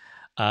activity.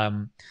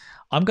 I'm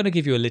going to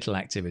give you a little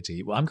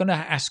activity. Well, I'm going to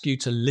ask you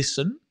to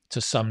listen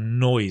to some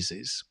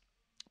noises,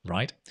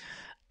 right?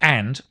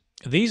 And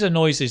these are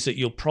noises that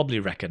you'll probably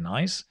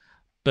recognize,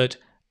 but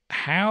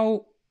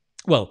how?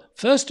 Well,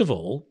 first of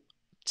all,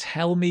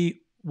 tell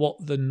me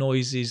what the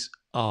noises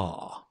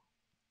are.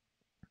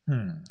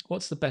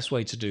 What's the best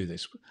way to do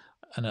this?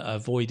 And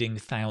avoiding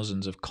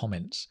thousands of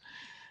comments.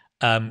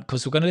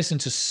 because we're going to listen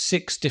to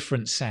 6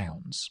 different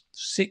sounds.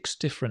 6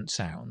 different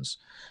sounds.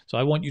 So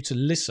I want you to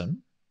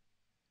listen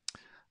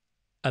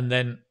and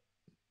then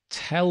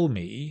tell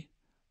me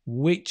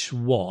which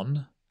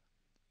one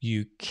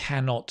you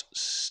cannot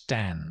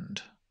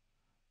stand,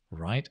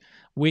 right?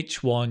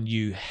 Which one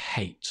you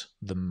hate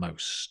the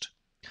most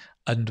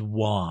and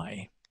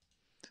why.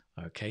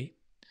 Okay,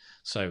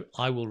 so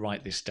I will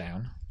write this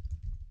down.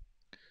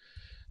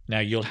 Now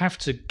you'll have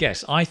to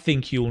guess. I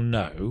think you'll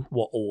know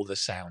what all the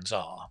sounds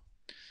are.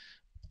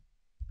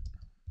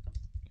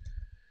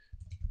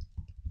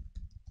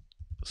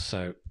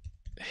 So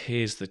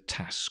here's the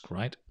task,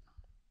 right?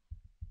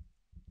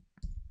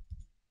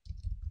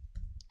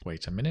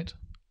 Wait a minute.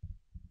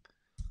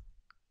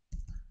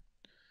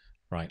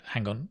 Right,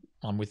 hang on.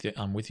 I'm with you.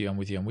 I'm with you. I'm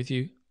with you. I'm with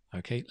you.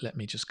 Okay, let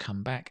me just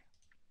come back.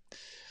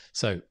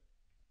 So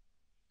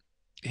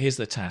here's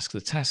the task.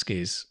 The task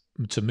is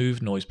to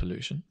move noise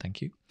pollution.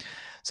 Thank you.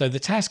 So the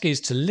task is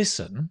to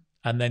listen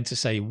and then to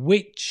say,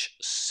 which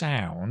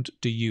sound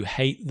do you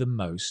hate the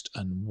most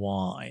and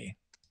why?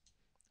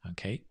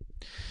 Okay.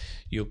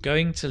 You're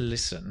going to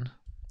listen.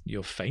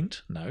 You're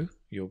faint. No.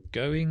 You're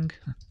going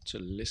to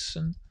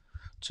listen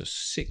to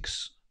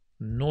 6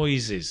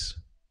 noises.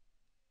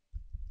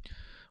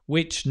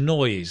 Which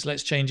noise?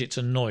 Let's change it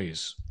to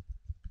noise.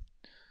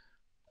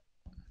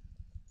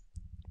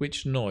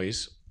 Which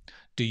noise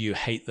do you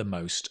hate the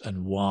most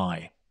and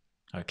why?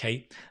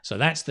 Okay, so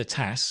that's the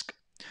task.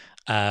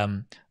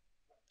 The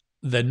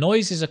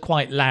noises are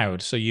quite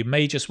loud, so you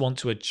may just want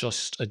to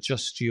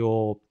adjust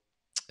your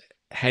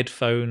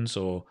headphones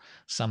or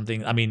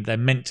something. I mean, they're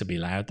meant to be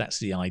loud. That's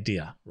the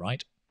idea,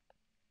 right?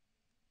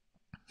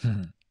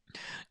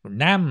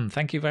 Nam,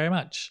 thank you very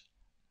much.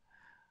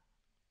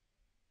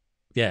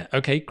 Yeah,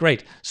 okay,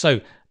 great.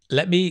 So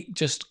let me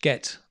just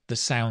get the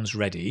sounds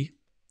ready,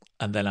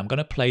 and then I'm going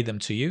to play them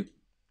to you.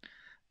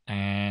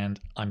 And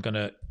I'm going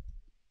to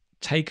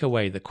take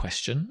away the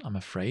question, I'm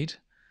afraid,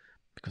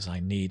 because I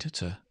need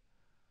to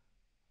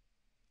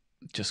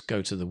just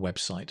go to the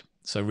website.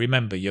 So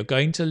remember, you're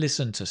going to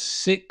listen to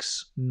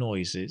 6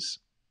 noises,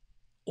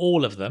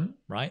 all of them,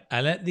 right?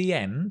 And at the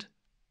end,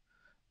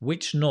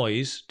 which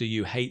noise do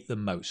you hate the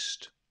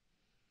most?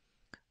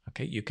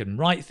 Okay, you can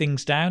write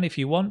things down if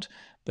you want,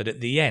 but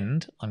at the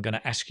end, I'm going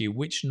to ask you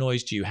which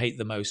noise do you hate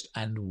the most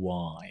and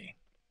why?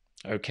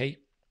 Okay?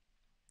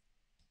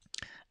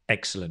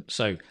 Excellent.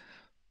 So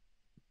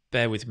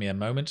bear with me a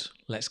moment.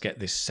 Let's get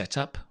this set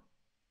up.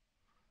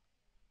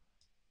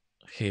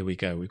 Here we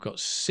go. We've got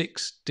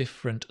 6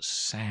 different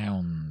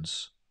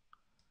sounds.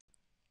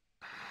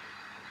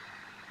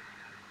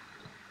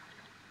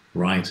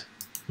 Right.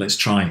 Let's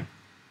try.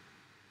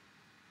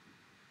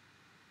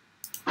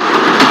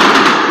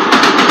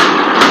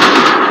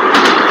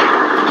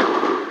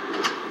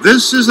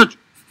 This is a...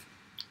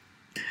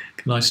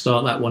 Can I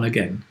start that one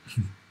again?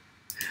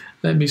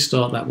 Let me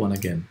start that one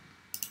again.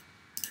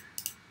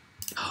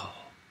 Oh,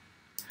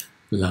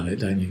 love it,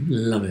 don't you?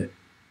 Love it.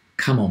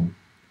 Come on.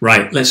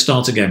 Right, let's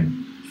start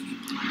again.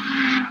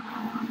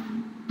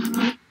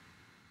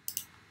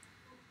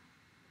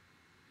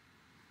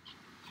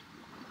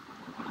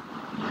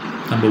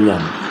 Number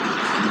 1.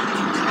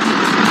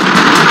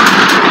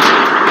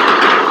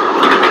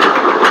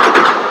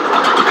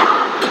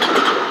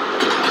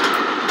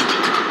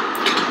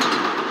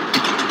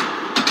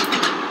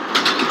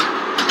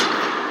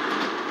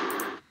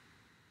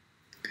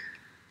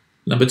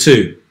 Number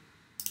 2.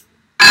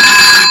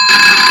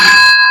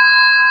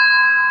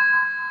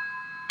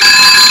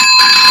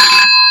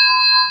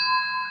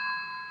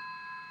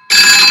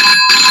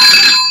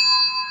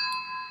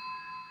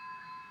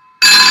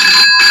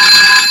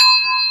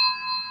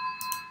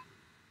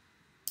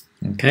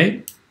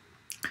 Okay.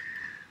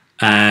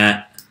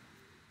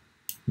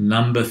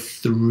 Number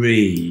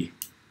 3.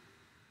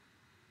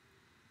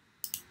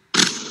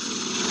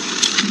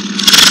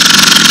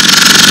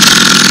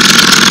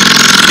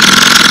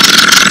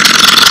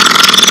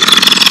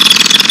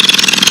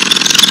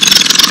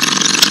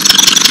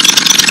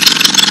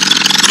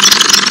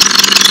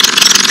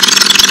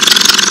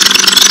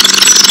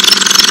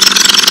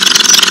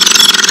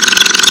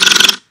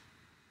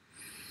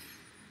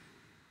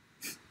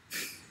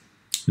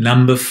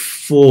 Number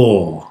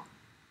 4.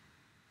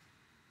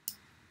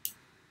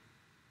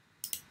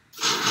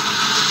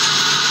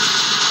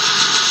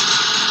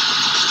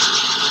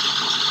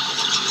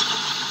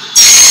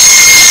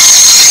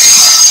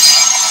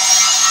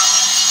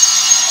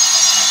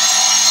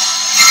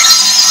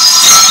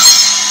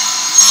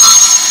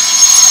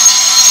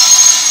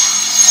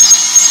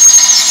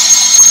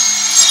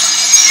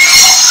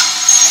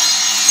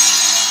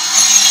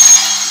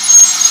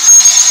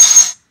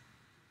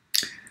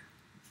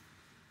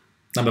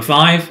 Number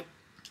 5.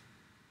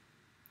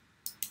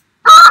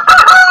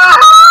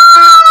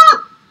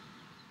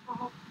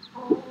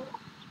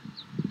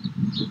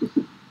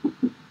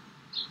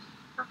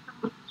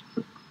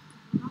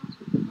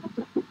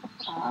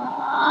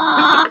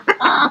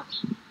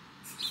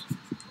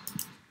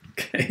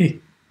 Okay.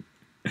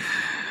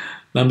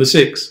 Number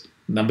 6.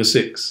 Number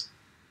 6.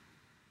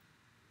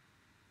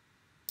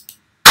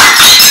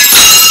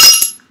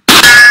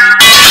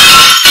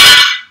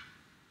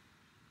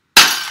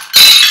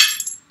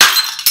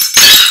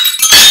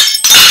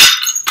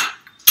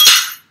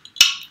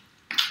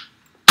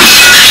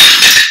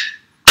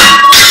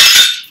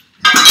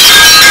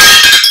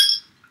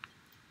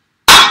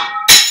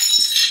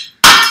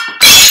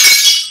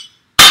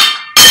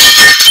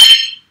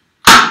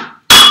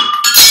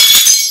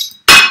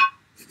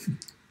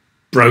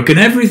 Broken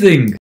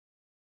everything.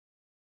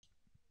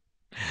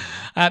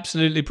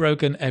 Absolutely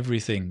broken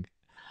everything.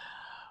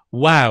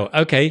 Wow.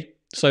 Okay.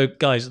 So,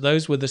 guys,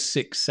 those were the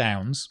 6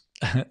 sounds.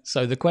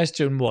 So the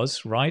question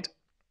was, right?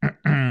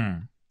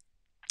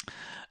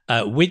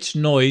 Which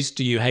noise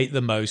do you hate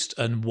the most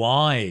and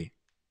why?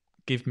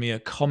 Give me a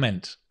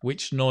comment.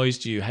 Which noise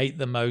do you hate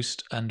the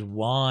most and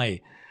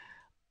why?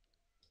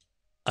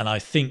 And I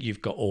think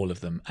you've got all of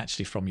them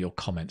actually from your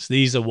comments.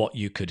 These are what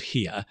you could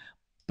hear.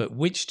 But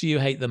which do you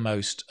hate the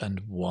most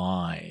and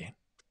why?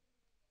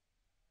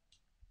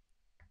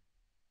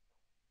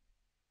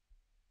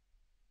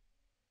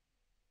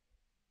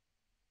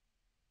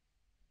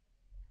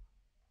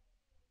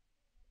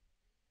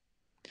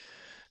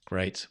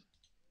 Great.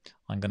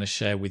 I'm going to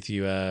share with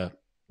you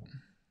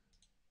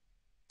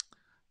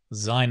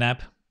Zainab.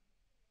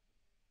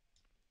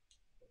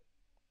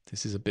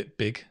 This is a bit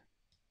big.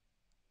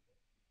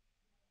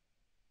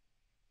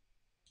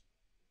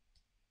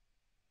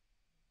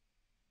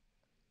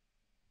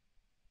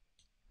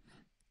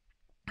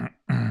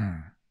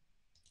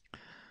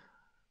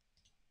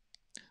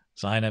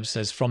 Zainab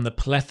says, from the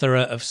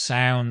plethora of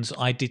sounds,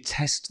 I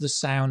detest the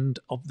sound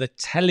of the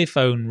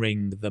telephone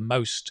ring the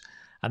most.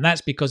 And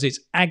that's because it's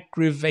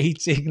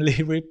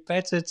aggravatingly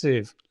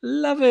repetitive.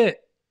 Love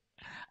it.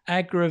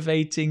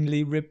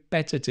 Aggravatingly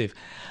repetitive.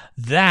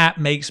 That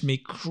makes me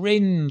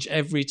cringe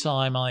every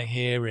time I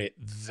hear it.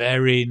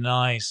 Very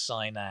nice,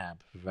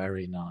 Zainab.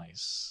 Very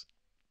nice.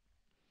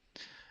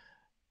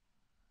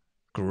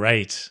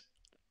 Great.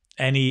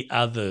 Any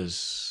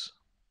others?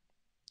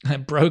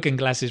 Broken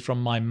glasses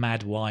from my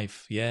mad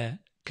wife. Yeah,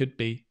 could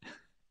be.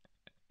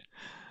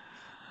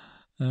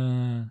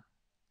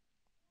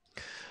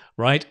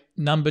 Right.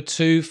 Number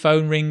 2,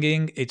 phone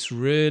ringing. It's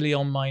really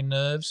on my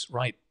nerves.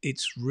 Right.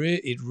 It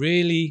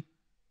really.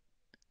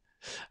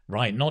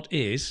 Right. Not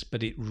is,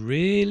 but it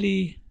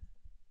really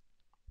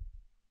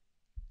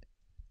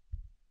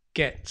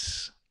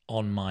gets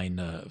on my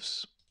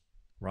nerves.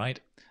 Right.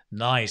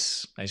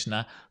 Nice,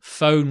 Eshna.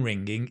 Phone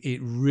ringing. It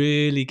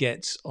really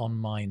gets on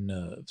my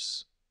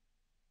nerves.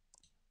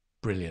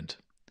 Brilliant.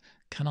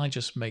 Can I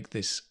just make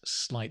this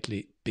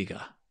slightly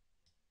bigger?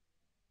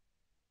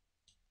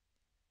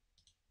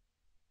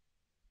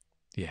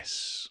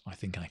 Yes, I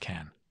think I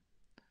can.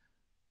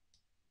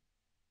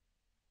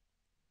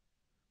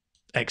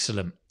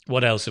 Excellent.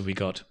 What else have we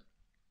got?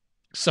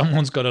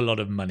 Someone's got a lot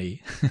of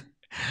money.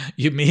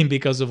 You mean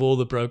because of all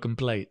the broken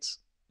plates?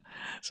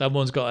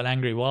 Someone's got an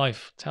angry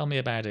wife. Tell me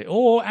about it.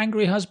 Or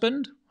angry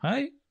husband.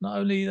 Hey, not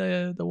only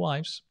the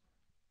wives.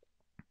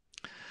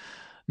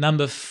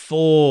 Number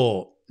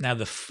 4. Now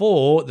the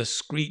 4, the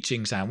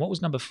screeching sound. What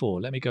was number 4?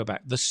 Let me go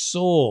back. The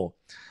saw.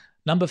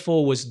 Number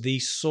 4 was the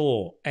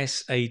saw.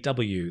 SAW.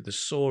 The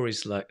saw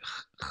is like...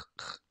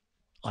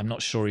 I'm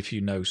not sure if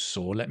you know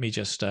saw. Let me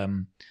just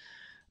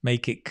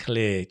make it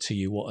clear to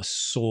you what a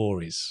saw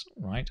is,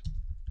 right?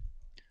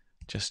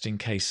 Just in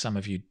case some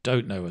of you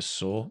don't know a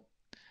saw.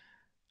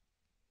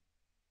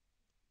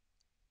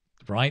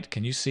 Right?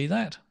 Can you see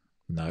that?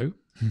 No.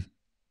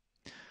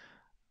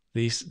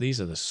 These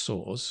are the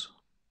saws,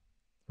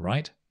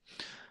 right?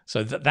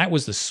 So that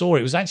was the saw.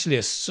 It was actually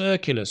a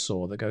circular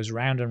saw that goes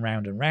round and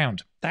round and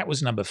round. That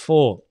was number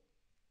 4.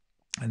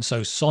 And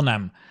so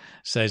Sonam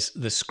says,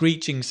 the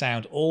screeching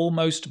sound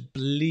almost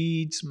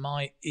bleeds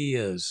my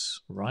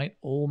ears, right?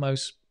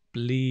 Almost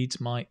bleeds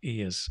my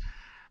ears.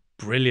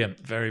 Brilliant.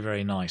 Very,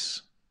 very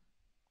nice.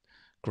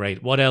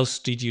 Great. What else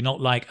did you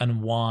not like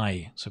and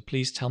why? So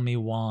please tell me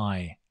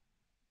why.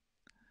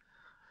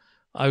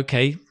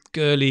 Okay.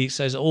 Girly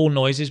says all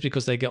noises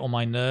because they get on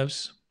my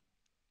nerves.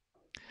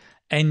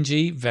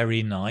 NG,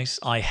 very nice.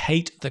 I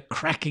hate the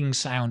cracking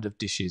sound of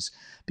dishes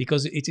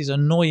because it is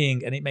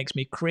annoying and it makes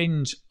me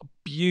cringe.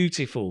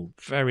 Beautiful.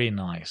 Very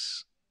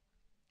nice.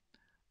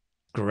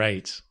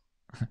 Great.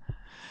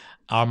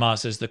 Arma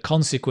says the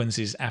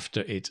consequences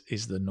after it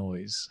is the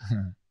noise.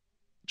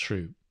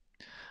 True.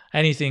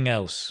 Anything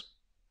else?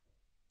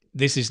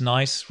 This is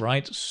nice,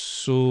 right?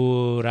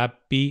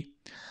 Surabi.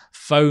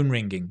 Phone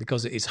ringing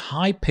because it is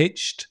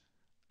high-pitched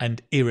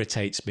and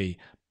irritates me.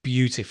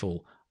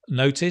 Beautiful.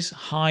 Notice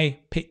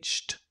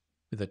high-pitched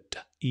with a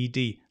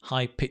ed,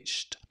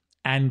 high-pitched,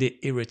 and it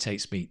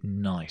irritates me.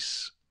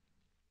 Nice.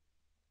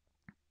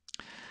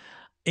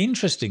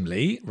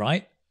 Interestingly,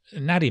 right,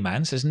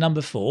 Nadiman says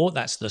number 4,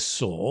 that's the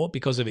saw,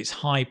 because of its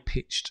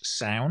high-pitched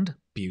sound.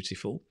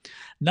 Beautiful.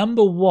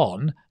 Number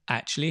 1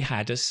 actually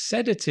had a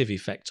sedative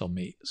effect on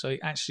me. So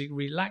it actually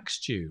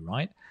relaxed you,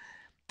 right?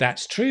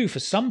 That's true for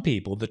some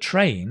people. The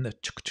train, the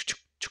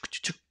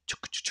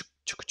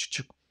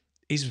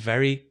is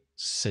very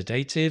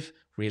sedative,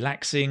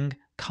 relaxing,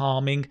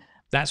 calming.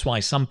 That's why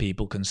some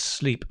people can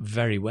sleep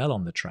very well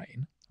on the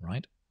train,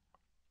 right?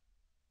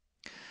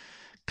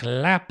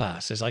 Clapper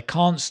says, I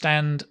can't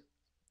stand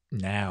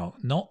now,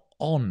 not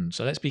on.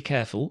 So let's be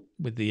careful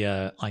with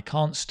the I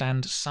can't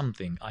stand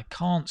something. I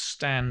can't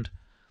stand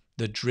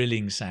the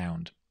drilling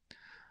sound.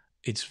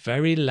 It's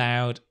very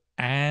loud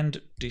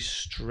and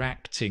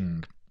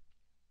distracting.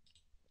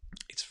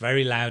 It's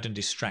very loud and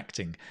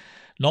distracting.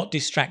 Not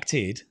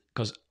distracted,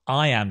 because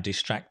I am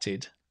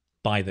distracted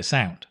by the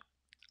sound,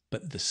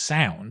 but the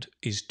sound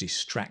is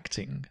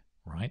distracting,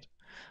 right?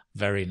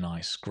 Very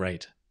nice.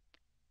 Great.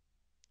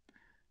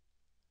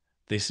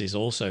 This is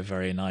also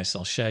very nice.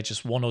 I'll share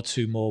just one or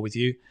two more with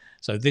you.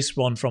 So this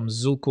one from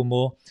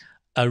Zulkumor.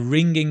 A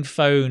ringing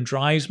phone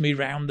drives me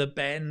round the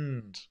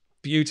bend.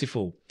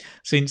 Beautiful.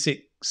 Since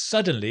it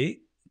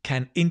suddenly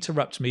can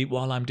interrupt me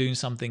while I'm doing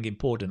something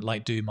important,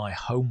 like doing my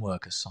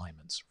homework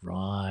assignments.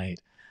 Right.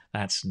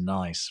 That's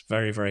nice.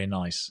 Very, very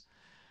nice.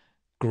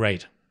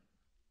 Great.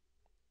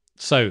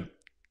 So,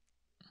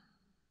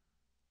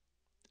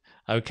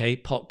 okay,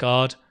 pot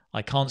guard.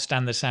 I can't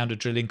stand the sound of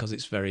drilling because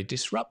it's very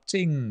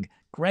disrupting.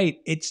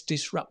 Great, it's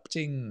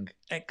disrupting.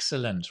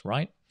 Excellent,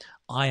 right?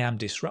 I am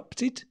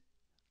disrupted.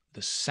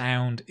 The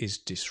sound is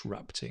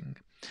disrupting.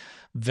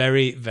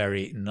 Very,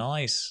 very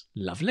nice.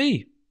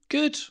 Lovely.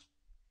 Good.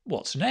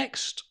 What's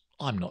next?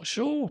 I'm not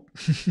sure.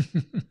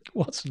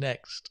 What's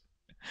next?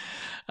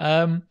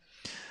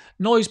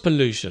 Noise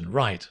pollution.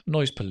 Right,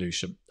 noise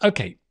pollution.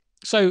 Okay,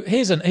 so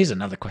here's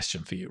another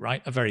question for you,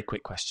 right? A very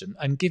quick question.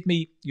 And give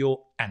me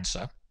your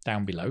answer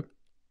down below.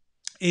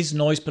 Is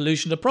noise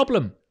pollution a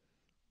problem?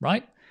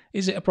 Right?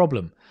 Is it a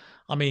problem?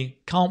 I mean,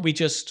 can't we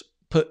just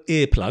put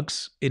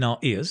earplugs in our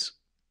ears?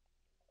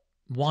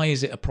 Why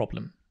is it a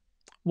problem?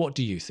 What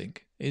do you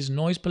think? Is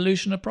noise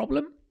pollution a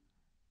problem?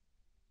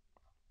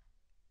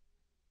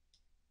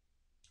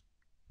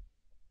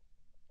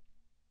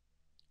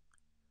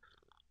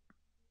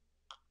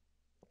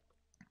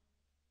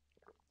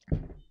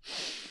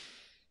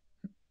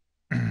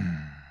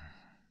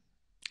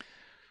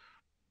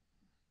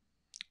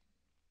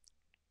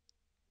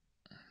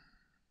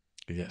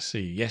 Let's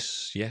see.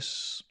 Yes,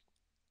 yes.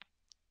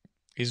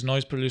 Is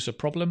noise pollution a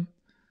problem?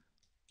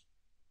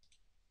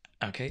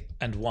 Okay,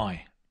 and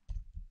why?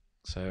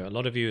 So a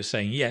lot of you are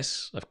saying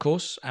yes, of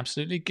course,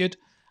 absolutely good.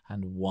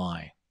 And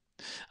why?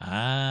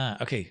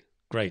 Okay,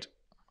 great.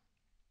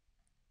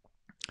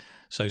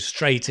 So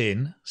straight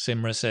in,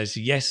 Simra says,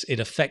 yes, it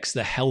affects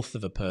the health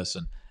of a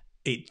person.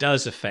 It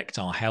does affect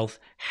our health.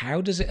 How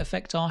does it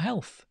affect our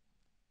health?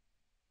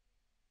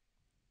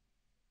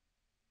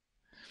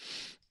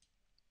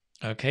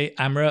 Okay,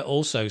 Amra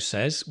also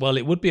says, well,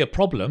 it would be a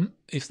problem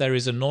if there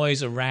is a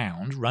noise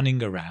around,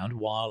 running around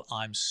while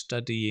I'm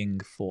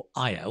studying for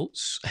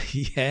IELTS.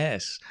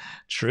 Yes,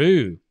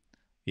 true.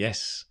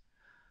 Yes,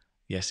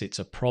 yes, it's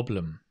a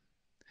problem.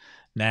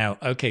 Now,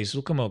 okay,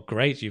 Zulkamo,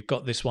 great. You've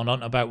got this one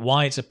on about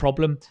why it's a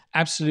problem.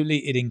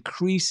 Absolutely, it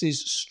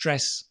increases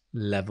stress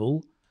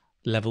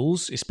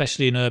levels,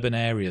 especially in urban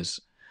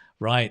areas,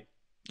 right?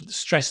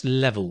 Stress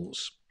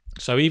levels.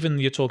 So even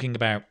you're talking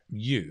about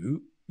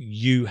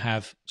you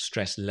have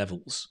stress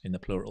levels in the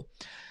plural,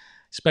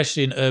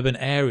 especially in urban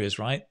areas,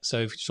 right? So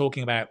if you're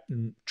talking about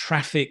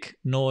traffic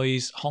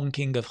noise,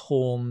 honking of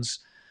horns,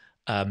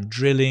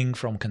 drilling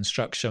from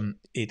construction,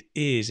 it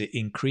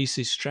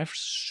increases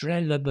stress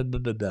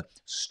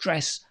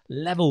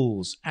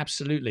levels.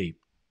 Absolutely.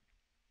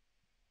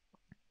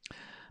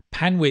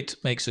 Panwit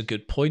makes a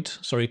good point.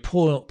 Sorry,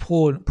 poor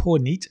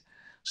neat.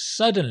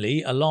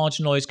 Suddenly, a large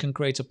noise can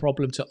create a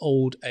problem to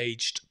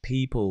old-aged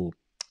people.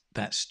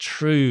 That's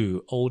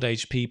true.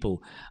 Old-aged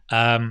people.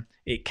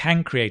 It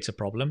can create a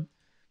problem.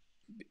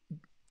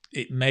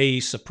 It may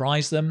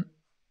surprise them.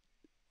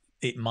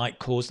 It might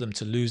cause them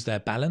to lose their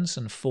balance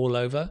and fall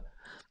over.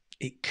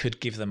 It could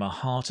give them a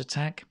heart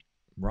attack,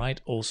 right?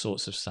 All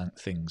sorts of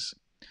things.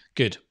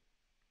 Good.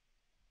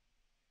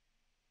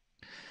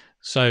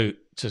 So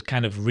to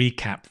kind of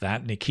recap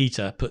that,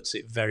 Nikita puts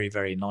it very,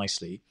 very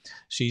nicely.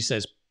 She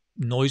says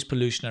noise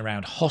pollution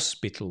around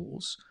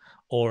hospitals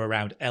or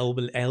around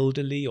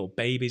elderly or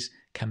babies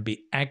can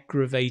be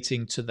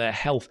aggravating to their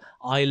health.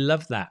 I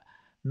love that.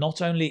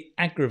 Not only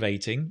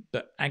aggravating,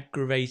 but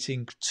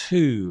aggravating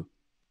to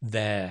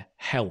their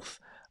health.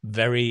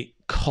 Very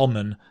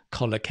common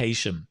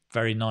collocation.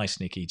 Very nice,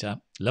 Nikita.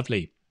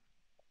 Lovely.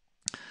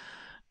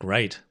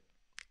 Great.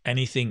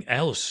 Anything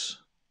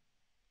else?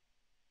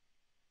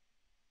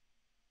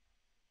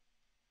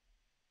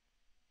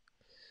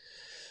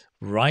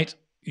 Right.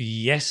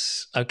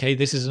 Yes. Okay,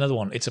 this is another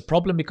one. It's a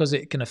problem because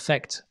it can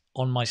affect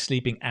on my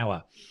sleeping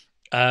hour.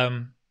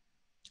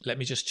 Let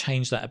me just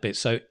change that a bit.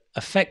 So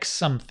affects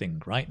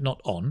something, right? Not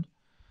on.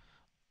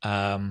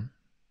 And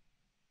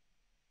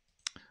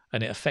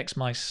it affects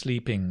my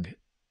sleeping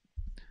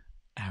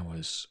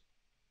hours.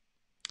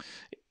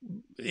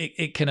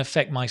 It can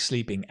affect my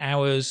sleeping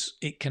hours.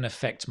 It can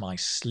affect my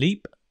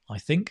sleep, I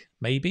think,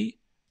 maybe.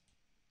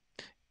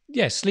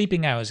 Yeah,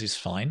 sleeping hours is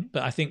fine,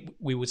 but I think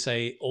we would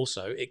say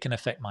also it can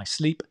affect my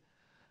sleep.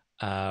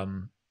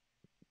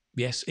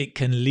 Yes, it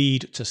can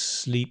lead to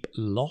sleep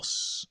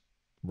loss,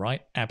 right?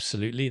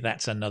 Absolutely.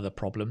 That's another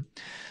problem.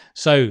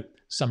 So,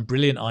 some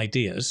brilliant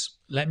ideas.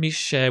 Let me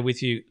share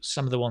with you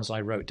some of the ones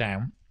I wrote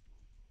down.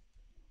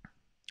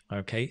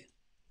 Okay.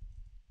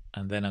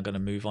 And then I'm going to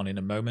move on in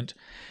a moment.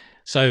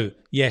 So,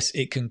 yes,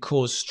 it can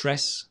cause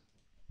stress,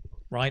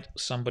 right?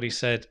 Somebody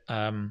said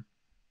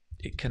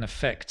it can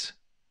affect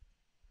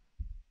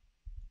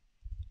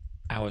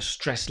our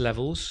stress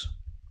levels.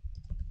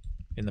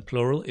 in the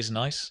plural is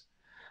nice.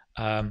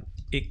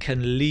 It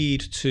can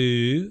lead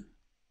to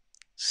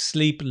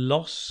sleep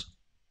loss,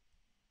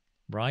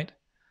 right?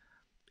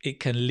 It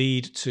can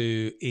lead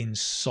to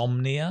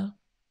insomnia.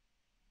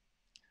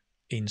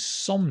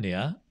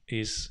 Insomnia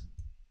is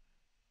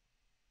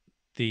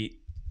the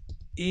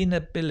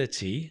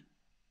inability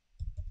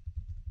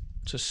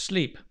to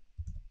sleep.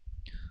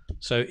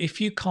 So if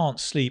you can't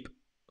sleep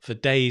for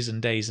days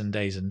and days and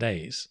days and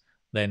days,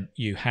 then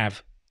you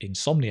have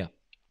insomnia.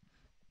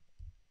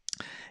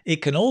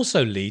 It can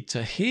also lead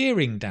to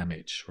hearing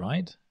damage,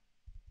 right?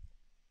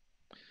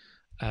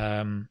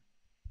 Can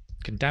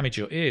damage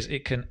your ears.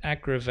 It can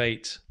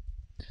aggravate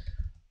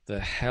the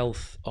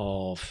health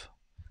of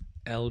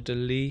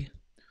elderly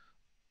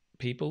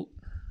people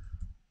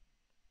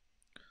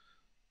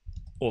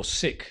or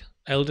sick,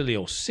 elderly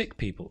or sick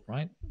people,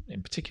 right?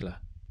 In particular.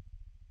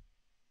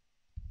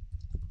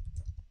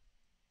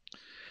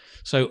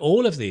 So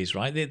all of these,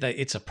 right?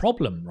 It's a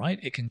problem, right?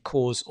 It can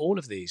cause all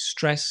of these: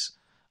 stress,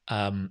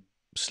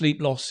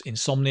 sleep loss,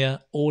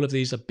 insomnia. All of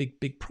these are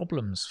big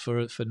problems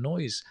for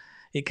noise.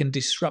 It can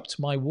disrupt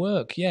my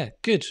work. Yeah,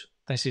 good.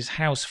 This is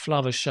House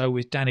Flava Show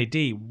with Danny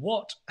D.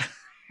 What?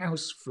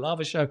 House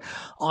Flava Show?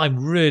 I'm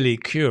really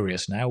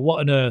curious now. What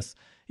on earth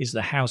is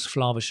the House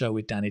Flava Show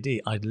with Danny D?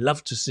 I'd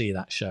love to see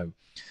that show.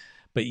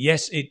 But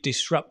yes, it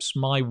disrupts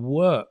my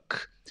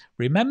work.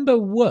 Remember,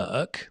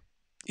 work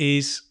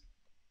is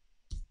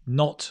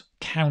not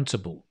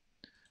countable,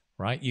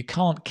 right? You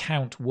can't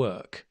count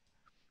work.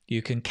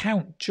 You can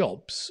count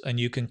jobs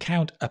and you can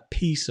count a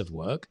piece of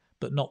work,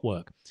 but not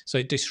work. So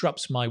it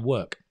disrupts my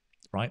work,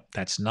 right?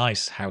 That's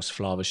nice. House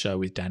Flava Show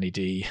with Danny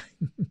D.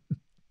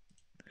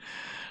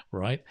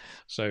 Right?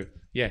 So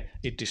yeah,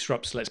 it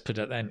disrupts, let's put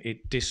it then,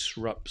 it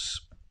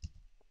disrupts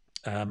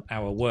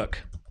our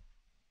work.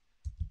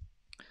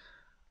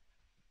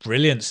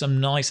 Brilliant. Some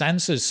nice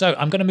answers. So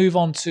I'm going to move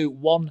on to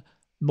one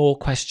more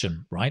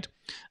question, right?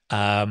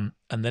 And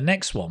the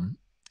next one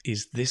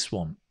is this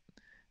one.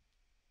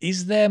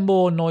 Is there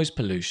more noise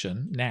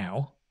pollution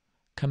now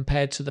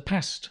compared to the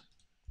past?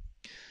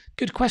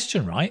 Good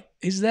question, right?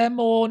 Is there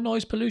more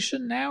noise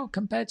pollution now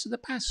compared to the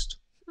past?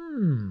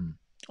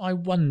 I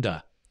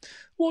wonder.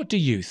 What do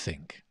you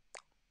think?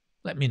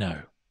 Let me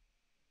know.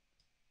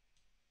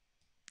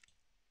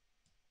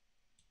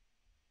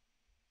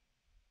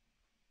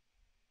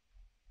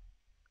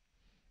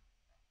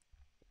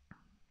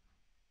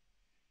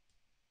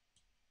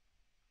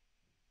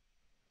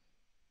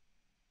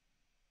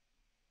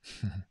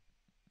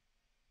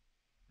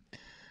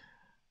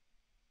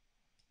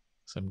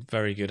 Some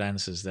very good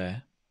answers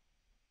there.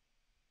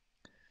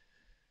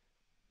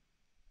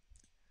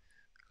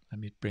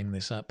 Let me bring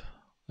this up.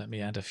 Let me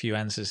add a few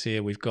answers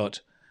here. We've got,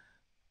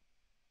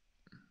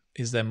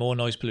 is there more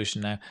noise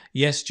pollution now?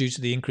 Yes, due to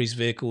the increased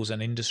vehicles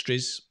and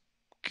industries.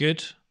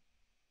 Good.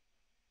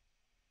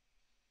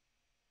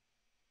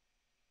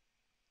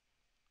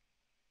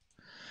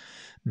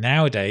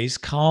 Nowadays,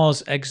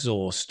 cars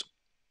exhaust.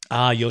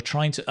 You're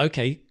trying to,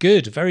 okay,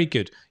 good, very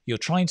good. You're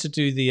trying to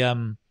do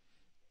the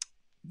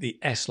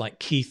S, like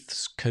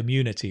Keith's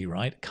community,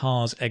 right?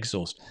 Cars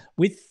exhaust.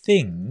 With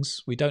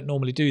things, we don't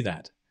normally do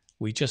that.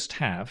 We just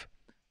have,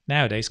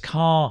 nowadays,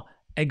 car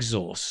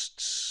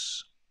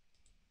exhausts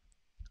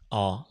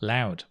are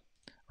loud,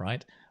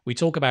 right? We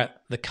talk about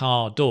the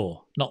car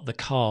door, not the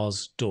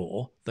car's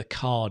door, the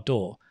car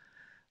door,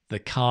 the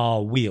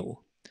car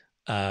wheel.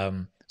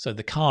 So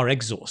the car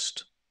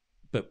exhaust,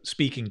 but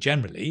speaking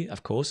generally,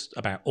 of course,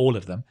 about all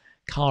of them,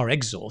 car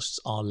exhausts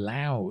are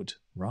loud,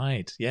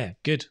 right? Yeah,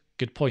 good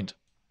point.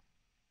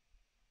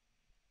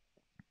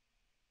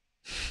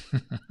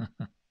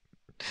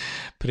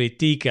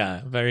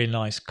 Pritika, very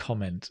nice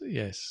comment.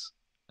 Yes.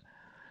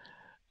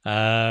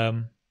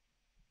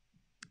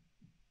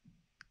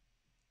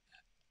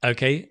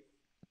 Okay.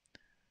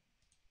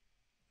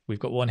 We've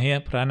got one here,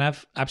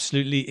 Pranav.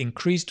 Absolutely,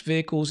 increased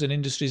vehicles and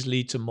industries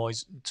lead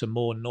to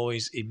more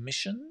noise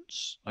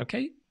emissions.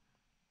 Okay.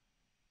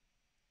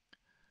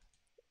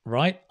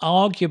 Right.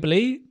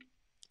 Arguably,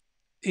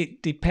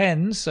 it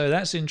depends. So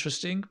that's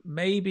interesting.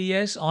 Maybe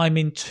yes. I'm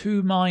in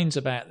two minds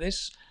about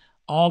this.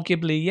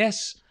 Arguably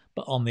yes,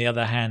 but on the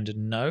other hand,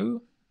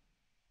 no.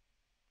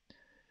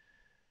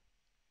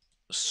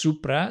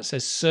 Supra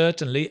says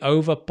certainly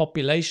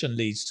overpopulation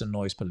leads to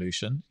noise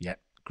pollution. Yep,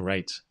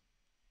 great.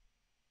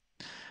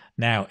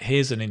 Now,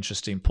 here's an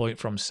interesting point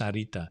from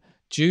Sarita.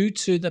 Due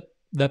to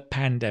the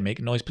pandemic,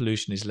 noise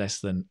pollution is less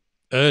than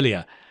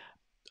earlier.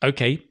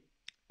 Okay,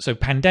 so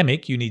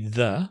pandemic, you need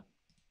the.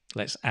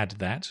 Let's add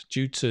that.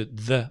 Due to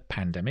the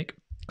pandemic,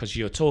 because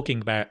you're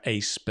talking about a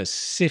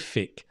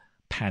specific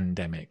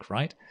pandemic,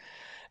 right?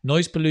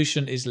 Noise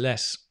pollution is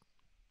less.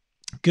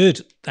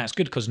 Good. That's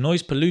good because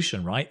noise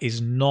pollution, right,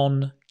 is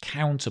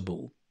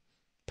non-countable.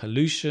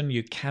 Pollution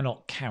you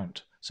cannot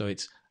count. So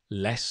it's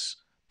less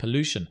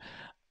pollution.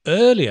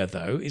 Earlier,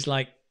 though, is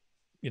like,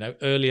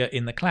 earlier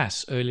in the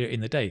class, earlier in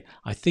the day.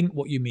 I think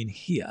what you mean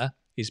here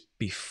is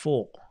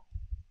before.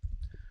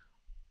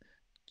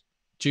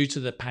 Due to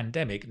the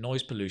pandemic,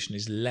 noise pollution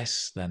is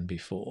less than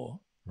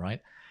before,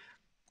 right?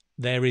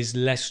 there is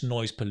less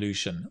noise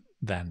pollution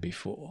than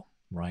before,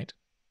 right?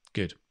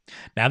 Good.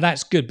 Now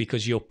that's good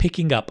because you're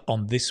picking up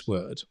on this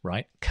word,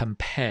 right?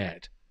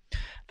 Compared.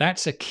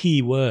 That's a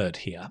key word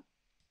here.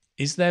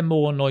 Is there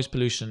more noise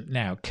pollution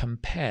now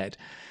compared?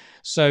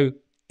 So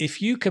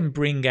if you can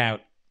bring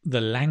out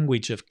the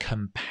language of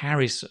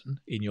comparison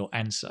in your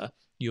answer,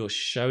 you're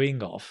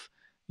showing off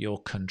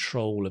your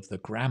control of the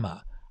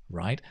grammar,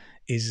 right?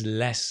 Is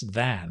less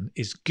than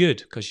is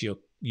good because you're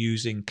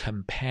using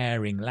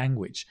comparing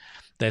language.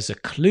 There's a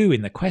clue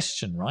in the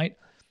question, right?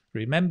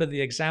 Remember,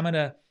 the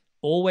examiner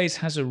always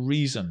has a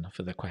reason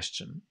for the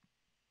question.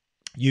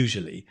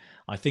 Usually,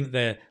 I think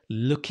they're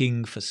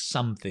looking for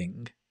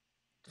something,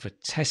 for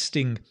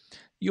testing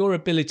your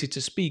ability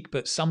to speak,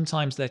 but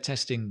sometimes they're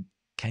testing,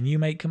 can you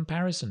make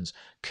comparisons?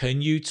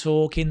 Can you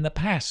talk in the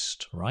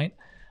past, right?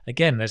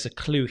 Again, there's a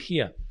clue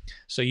here.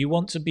 So you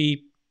want to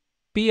be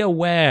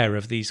aware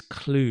of these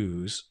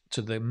clues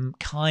to the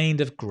kind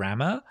of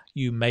grammar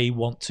you may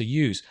want to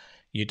use.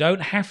 You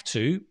don't have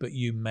to, but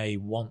you may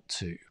want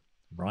to,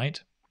 right?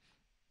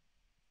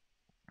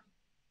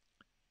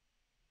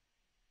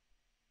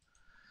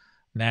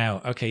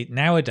 Now, okay,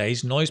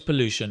 nowadays noise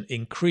pollution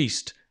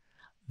increased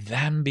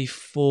than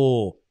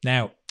before.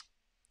 Now,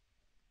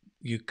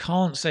 you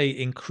can't say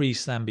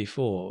increase than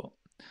before.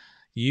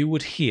 You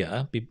would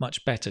here be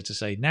much better to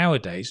say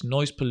nowadays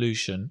noise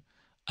pollution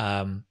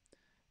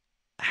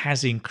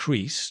has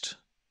increased,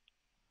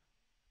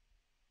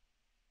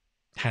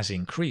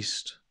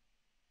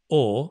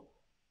 or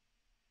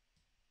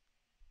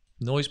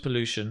noise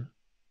pollution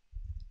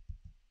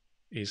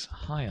is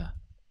higher.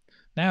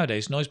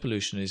 Nowadays, noise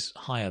pollution is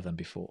higher than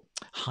before.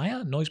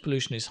 Higher? Noise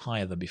pollution is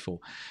higher than before.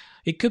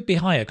 It could be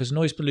higher because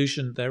noise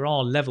pollution, there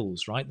are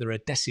levels, right? There are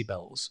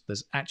decibels.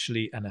 There's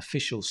actually an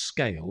official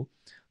scale,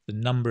 the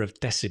number of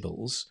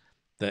decibels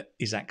that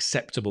is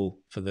acceptable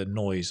for the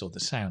noise or the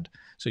sound.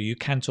 So you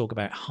can talk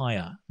about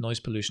higher.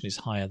 Noise pollution is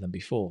higher than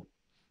before.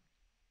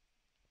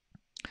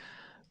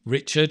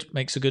 Richard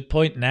makes a good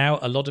point. Now,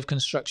 a lot of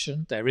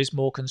construction. There is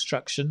more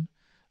construction.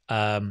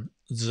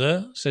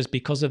 The says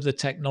because of the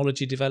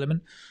technology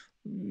development.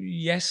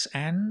 Yes,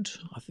 and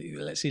I think,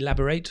 let's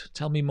elaborate.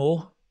 Tell me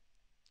more.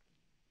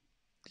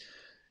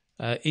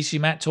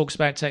 Ishimat talks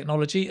about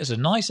technology as a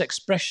nice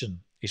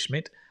expression,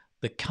 Ishmit,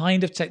 the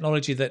kind of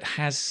technology that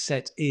has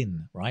set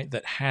in, right,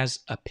 that has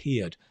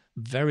appeared.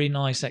 Very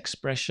nice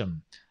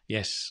expression.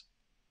 Yes.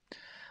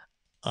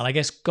 And I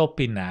guess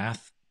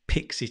Gopinath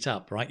picks it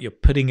up, right? You're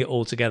putting it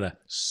all together.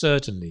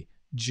 Certainly,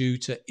 due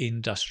to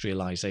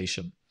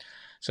industrialization.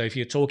 So if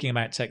you're talking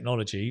about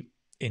technology,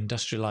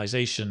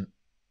 industrialization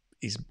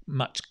is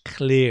much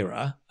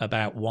clearer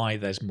about why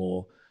there's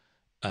more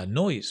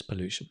noise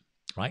pollution,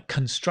 right?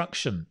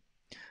 Construction,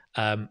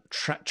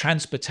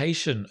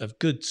 transportation of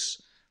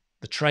goods,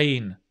 the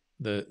train,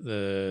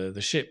 the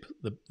ship,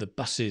 the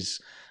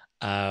buses,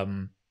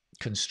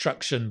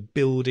 construction,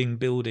 building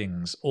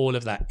buildings, all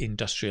of that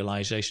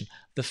industrialization,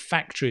 the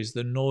factories,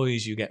 the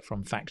noise you get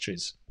from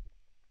factories.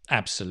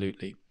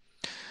 Absolutely.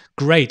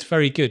 Great,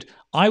 very good.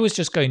 I was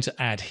just going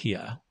to add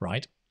here,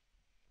 right?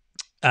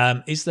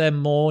 Is there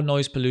more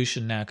noise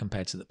pollution now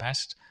compared to the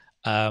past?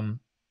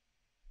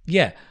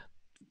 Yeah,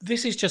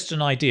 this is just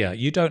an idea.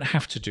 You don't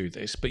have to do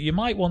this, but you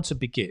might want to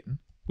begin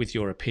with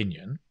your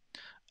opinion,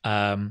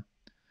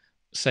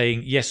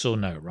 saying yes or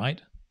no, right?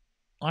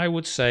 I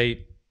would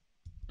say,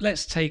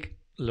 let's take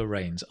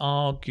Lorraine's.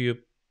 Arguably.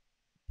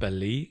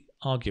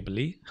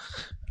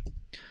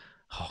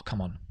 Oh,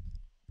 come on.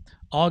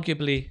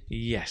 Arguably,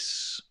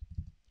 yes.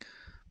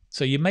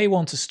 So you may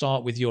want to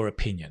start with your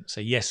opinion.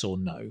 Say yes or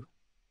no.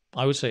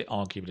 I would say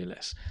arguably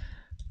less.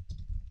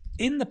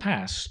 In the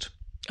past,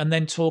 and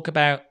then talk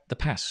about the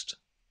past.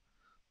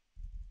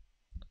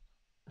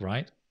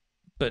 Right?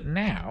 But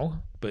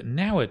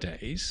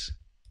nowadays,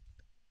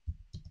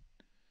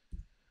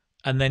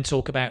 and then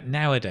talk about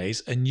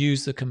nowadays and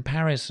use the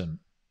comparison.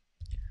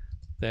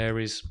 There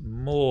is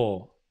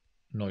more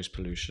noise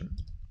pollution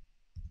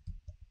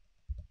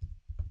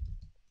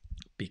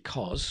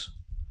because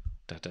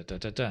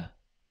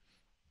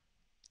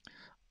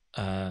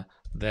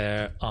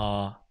there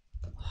are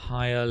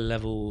higher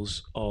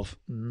levels of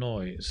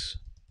noise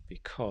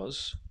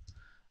because,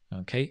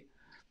 okay,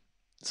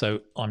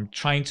 so I'm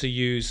trying to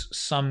use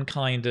some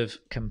kind of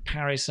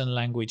comparison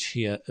language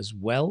here as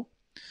well.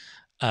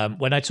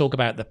 When I talk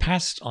about the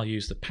past, I'll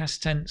use the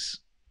past tense.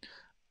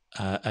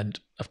 And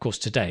of course,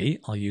 today,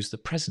 I'll use the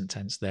present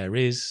tense. There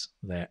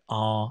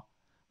are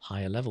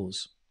higher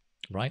levels,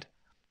 right?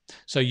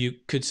 So you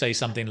could say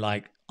something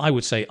like, I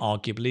would say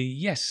arguably,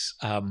 yes,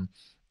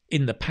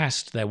 in the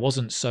past, there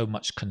wasn't so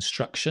much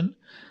construction,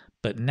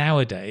 but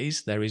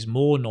nowadays there is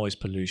more noise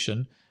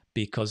pollution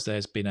because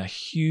there's been a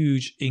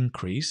huge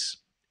increase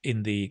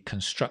in the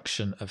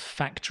construction of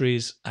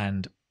factories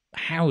and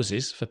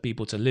houses for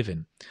people to live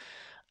in.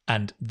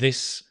 And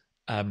this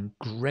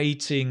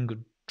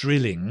grating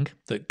drilling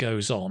that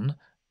goes on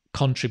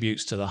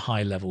contributes to the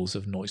high levels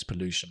of noise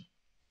pollution.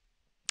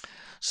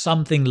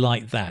 Something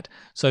like that.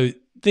 So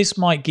this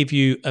might give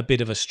you a bit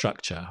of a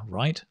structure,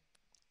 right?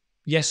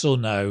 Yes or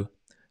no,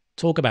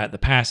 talk about the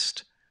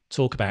past,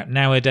 talk about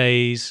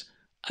nowadays,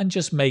 and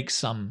just make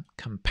some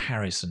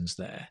comparisons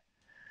there.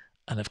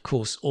 And of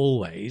course,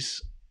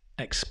 always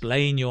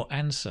explain your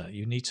answer.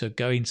 You need to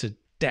go into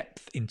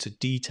depth, into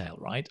detail,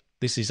 right?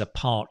 This is a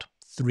part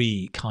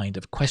 3 kind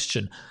of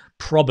question,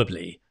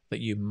 probably, that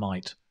you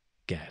might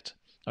get.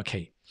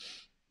 Okay,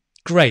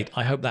 great.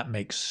 I hope that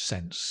makes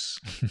sense.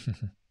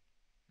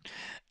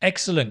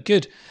 Excellent,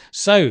 good.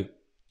 So,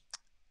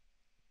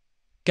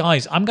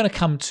 guys, I'm going to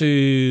come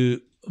to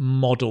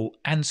model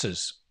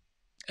answers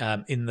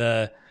in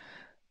the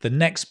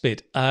next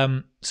bit.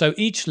 So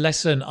each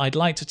lesson, I'd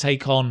like to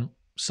take on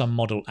some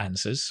model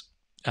answers.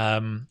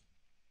 And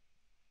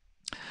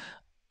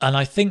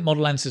I think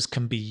model answers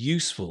can be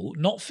useful,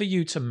 not for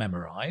you to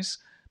memorize,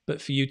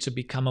 but for you to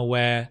become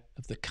aware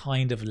of the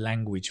kind of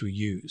language we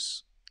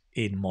use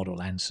in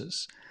model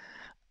answers.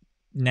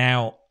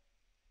 Now,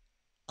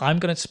 I'm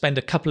going to spend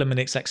a couple of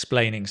minutes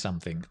explaining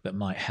something that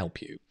might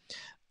help you.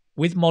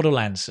 With model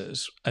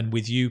answers and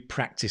with you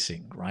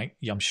practicing, right?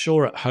 I'm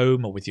sure at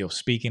home or with your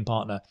speaking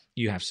partner,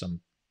 you have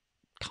some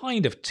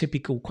kind of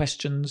typical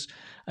questions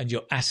and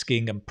you're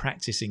asking and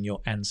practicing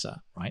your answer,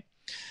 right?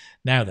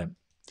 Now then,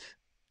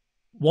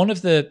 one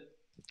of the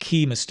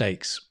key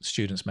mistakes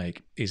students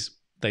make is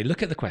they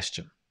look at the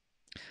question.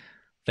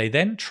 They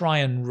then try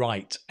and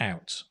write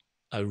out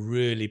a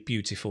really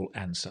beautiful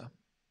answer.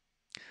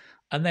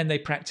 And then they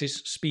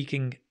practice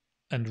speaking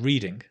and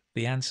reading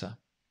the answer.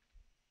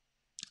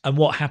 And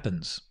what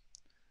happens?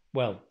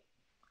 Well,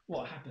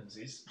 what happens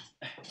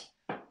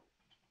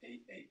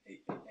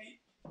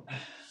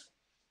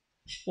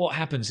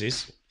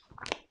is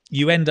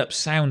you end up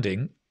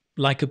sounding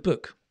like a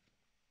book.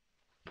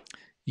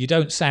 You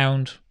don't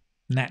sound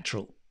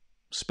natural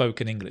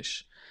spoken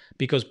English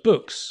because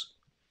books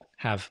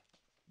have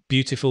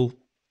beautiful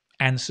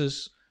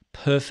answers,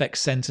 perfect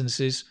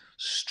sentences,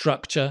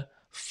 structure,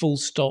 full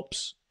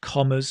stops,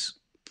 commas,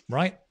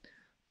 right?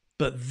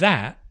 But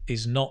that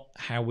is not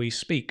how we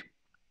speak.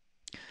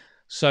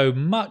 So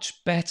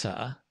much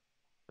better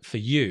for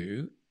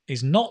you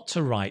is not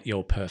to write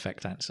your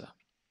perfect answer.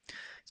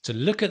 It's to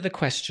look at the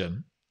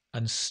question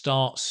and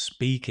start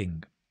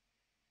speaking.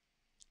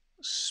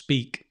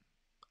 Speak.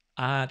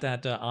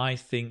 I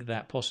think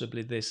that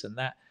possibly this and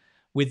that,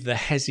 with the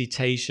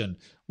hesitation,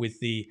 with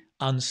the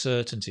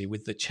uncertainty,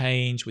 with the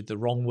change, with the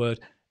wrong word.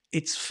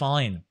 It's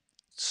fine.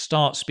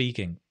 Start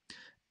speaking.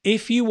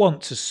 If you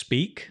want to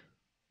speak,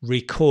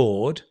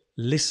 record,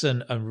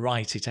 listen and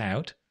write it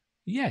out,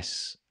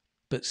 yes,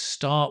 but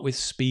start with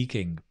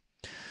speaking.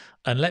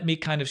 And let me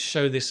kind of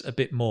show this a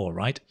bit more,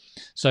 right?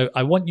 So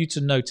I want you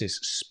to notice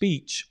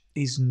speech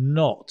is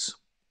not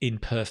in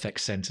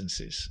perfect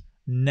sentences.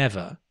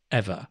 Never,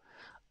 ever.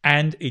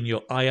 And in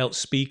your IELTS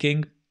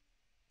speaking,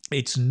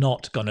 it's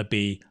not going to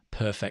be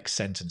perfect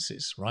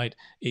sentences, right?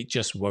 It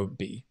just won't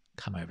be.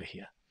 Come over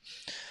here.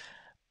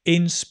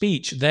 In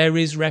speech, there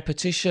is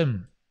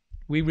repetition.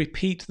 We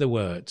repeat the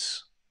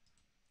words,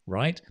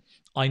 right?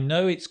 I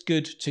know it's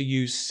good to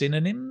use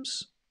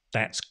synonyms.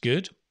 That's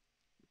good.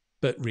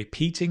 But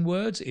repeating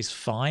words is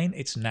fine.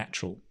 It's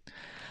natural.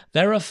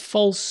 There are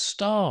false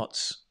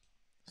starts.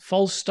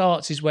 False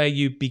starts is where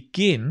you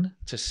begin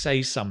to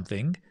say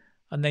something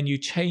and then you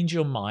change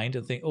your mind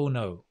and think, oh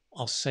no,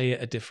 I'll say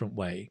it a different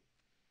way.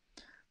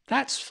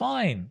 That's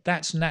fine.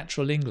 That's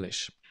natural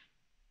English.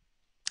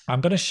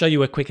 I'm going to show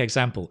you a quick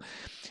example.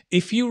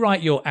 If you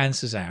write your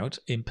answers out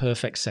in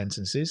perfect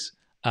sentences,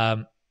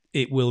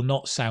 it will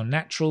not sound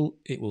natural.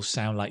 It will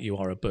sound like you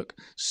are a book.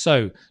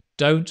 So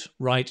don't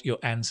write your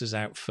answers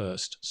out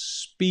first.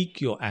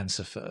 Speak your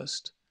answer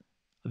first.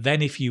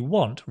 Then if you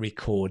want,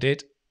 record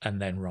it and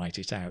then write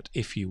it out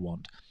if you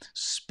want.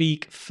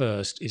 Speak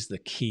first is the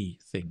key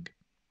thing.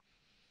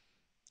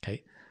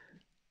 Okay.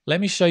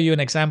 Let me show you an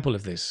example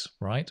of this,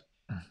 right?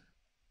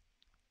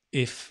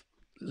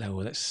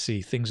 Let's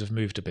see, things have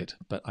moved a bit,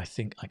 but I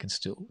think I can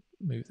still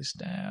move this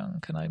down.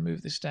 Can I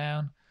move this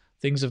down?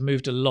 Things have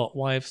moved a lot.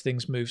 Why have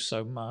things moved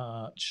so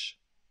much?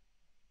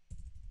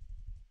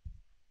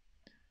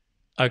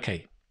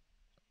 Okay.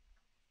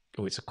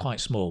 Oh, it's quite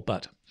small,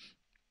 but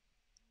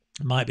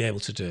I might be able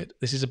to do it.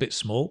 This is a bit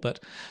small,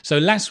 but so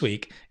last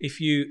week,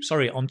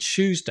 on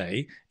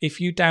Tuesday, if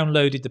you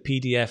downloaded the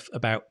PDF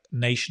about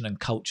nation and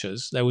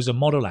cultures, there was a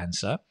model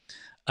answer.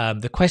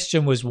 The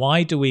question was,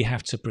 why do we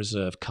have to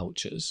preserve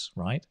cultures,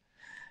 right?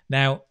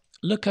 Now,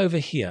 look over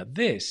here.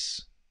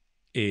 This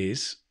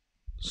is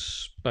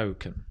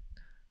spoken.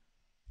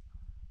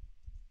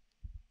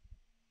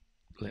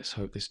 Let's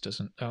hope this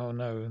doesn't... Oh,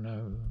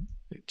 no.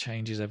 It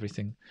changes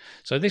everything.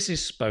 So this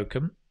is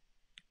spoken.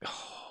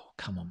 Oh,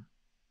 come on.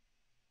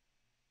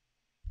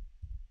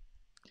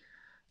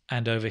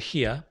 And over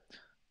here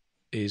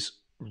is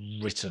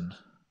written.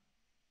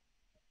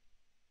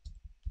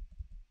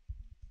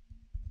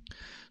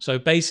 So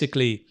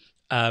basically,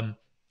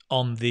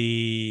 on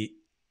the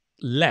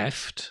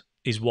left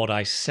is what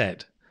I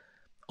said.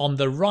 On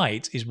the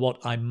right is what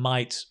I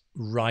might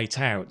write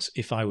out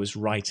if I was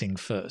writing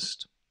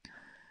first.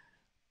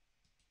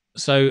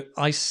 So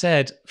I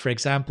said, for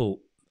example,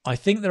 I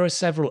think there are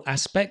several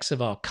aspects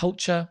of our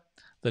culture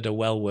that are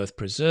well worth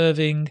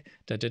preserving,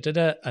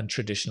 and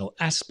traditional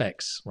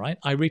aspects, right?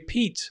 I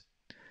repeat,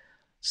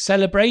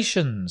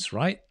 celebrations,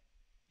 right?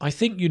 I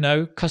think you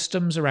know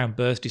customs around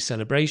birthday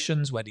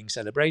celebrations, wedding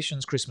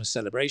celebrations, Christmas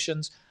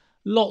celebrations,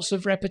 lots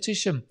of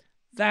repetition.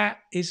 That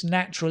is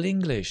natural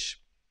English.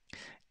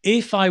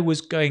 If I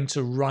was going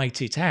to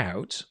write it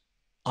out,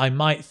 I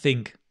might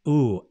think,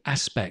 ooh,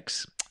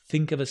 aspects.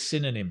 Think of a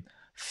synonym,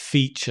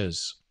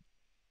 features.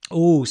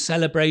 Oh,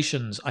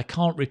 celebrations. I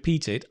can't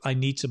repeat it. I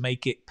need to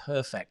make it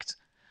perfect.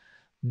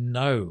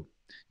 No,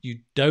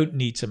 you don't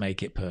need to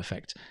make it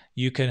perfect.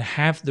 You can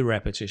have the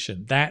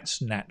repetition.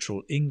 That's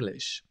natural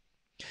English.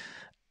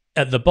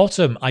 At the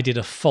bottom, I did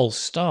a false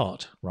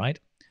start, right?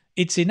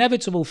 It's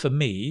inevitable for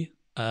me.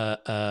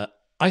 I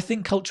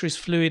think culture is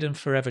fluid and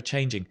forever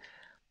changing.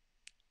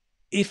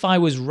 If I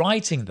was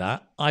writing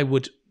that, I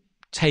would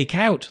take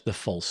out the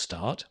false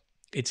start.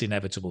 It's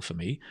inevitable for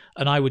me.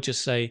 And I would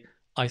just say,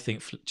 I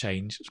think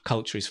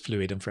culture is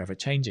fluid and forever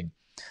changing.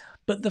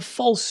 But the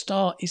false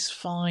start is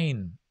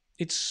fine.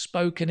 It's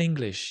spoken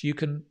English. You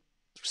can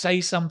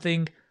say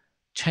something,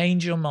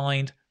 change your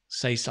mind,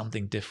 say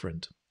something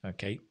different.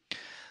 Okay.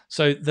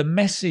 So the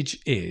message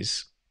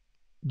is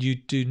you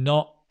do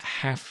not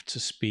have to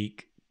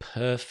speak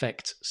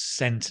perfect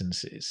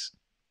sentences.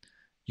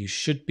 You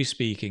should be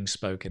speaking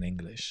spoken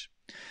English.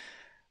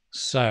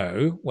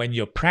 So when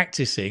you're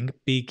practicing,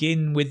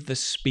 begin with the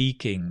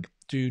speaking.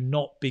 Do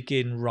not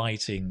begin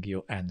writing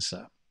your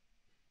answer.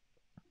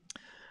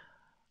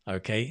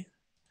 Okay?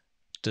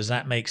 Does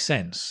that make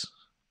sense?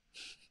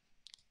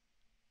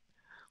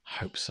 I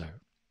hope so.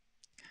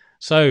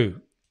 So,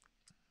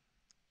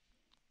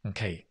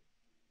 okay.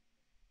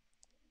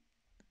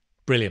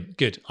 Brilliant.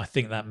 Good. I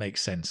think that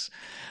makes sense.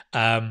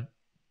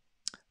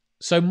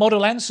 So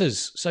model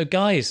answers. So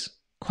guys,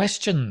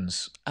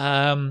 questions.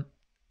 Model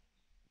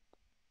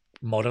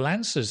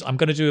answers. I'm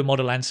going to do a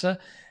model answer.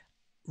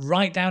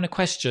 Write down a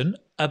question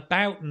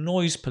about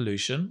noise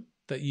pollution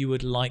that you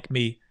would like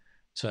me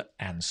to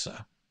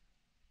answer.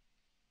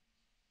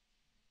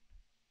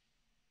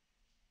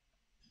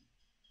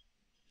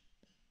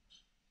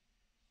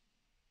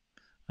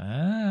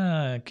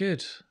 Ah,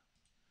 good.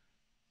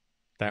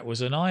 That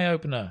was an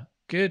eye-opener.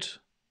 Good.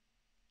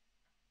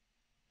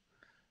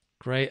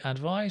 Great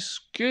advice.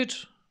 Good.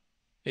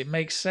 It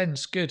makes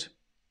sense. Good.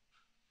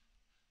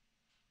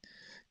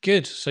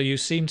 Good. So you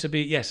seem to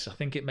be, yes, I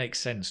think it makes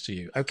sense to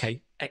you.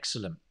 Okay,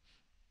 excellent.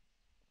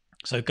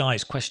 So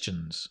guys,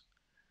 questions.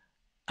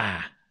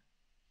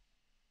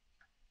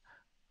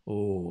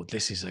 Oh,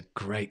 this is a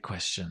great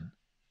question.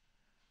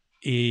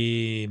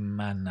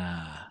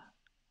 Imana.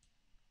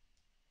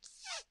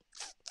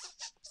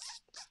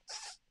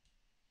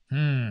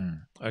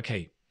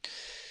 Okay.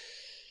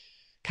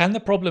 Can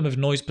the problem of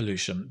noise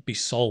pollution be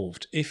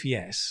solved? If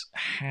yes,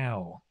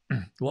 how?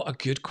 What a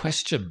good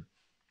question.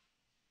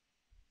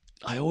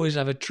 I always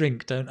have a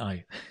drink, don't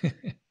I?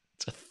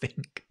 To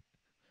think.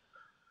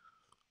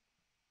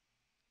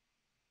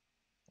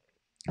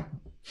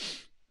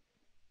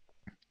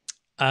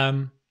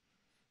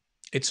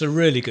 It's a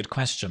really good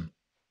question.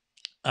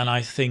 And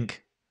I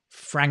think,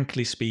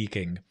 frankly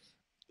speaking,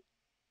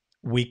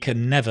 we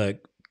can never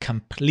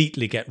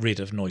completely get rid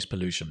of noise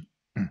pollution.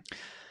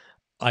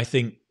 I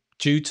think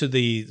due to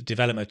the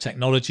development of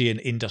technology and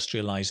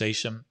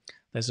industrialization,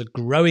 there's a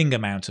growing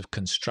amount of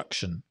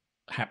construction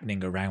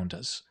happening around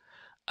us.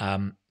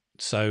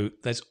 So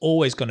there's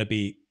always going to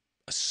be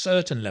a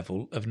certain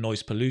level of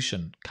noise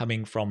pollution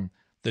coming from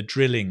the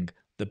drilling,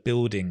 the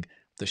building,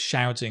 the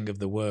shouting of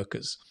the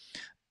workers.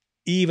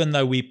 Even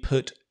though we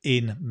put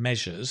in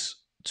measures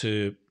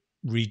to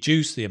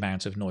reduce the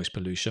amount of noise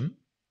pollution,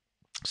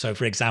 so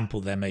for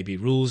example, there may be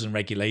rules and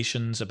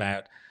regulations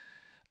about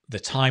the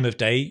time of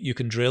day you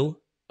can drill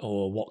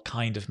or what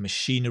kind of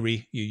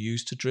machinery you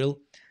use to drill,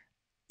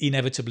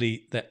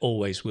 inevitably there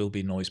always will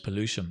be noise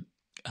pollution.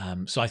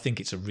 So I think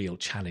it's a real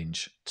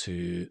challenge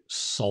to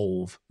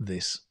solve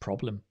this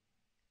problem.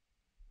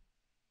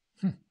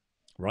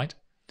 Right?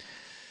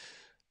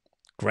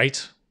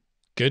 Great.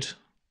 Good.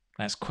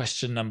 That's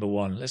question number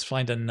one. Let's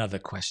find another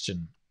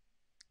question.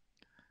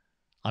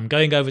 I'm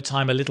going over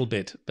time a little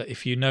bit, but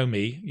if you know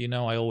me, you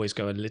know I always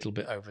go a little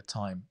bit over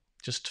time.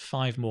 Just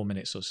 5 more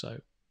minutes or so.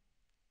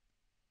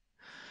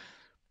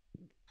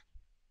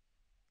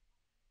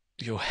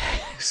 Your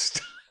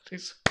hairstyle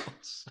is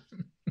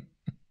awesome.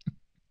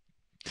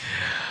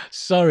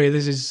 Sorry,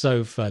 this is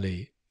so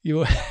funny.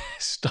 Your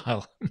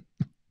hairstyle.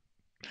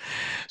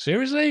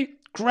 Seriously?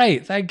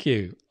 Great, thank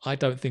you. I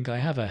don't think I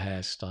have a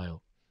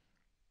hairstyle.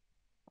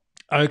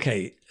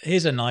 Okay,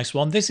 here's a nice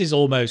one. This is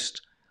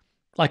almost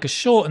like a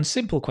short and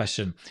simple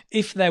question.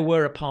 If there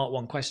were a part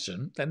one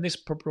question, then this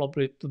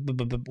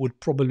would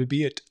probably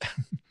be it.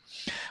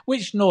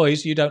 Which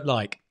noise you don't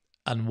like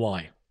and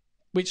why?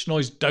 Which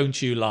noise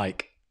don't you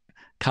like?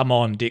 Come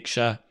on,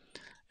 Diksha.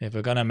 If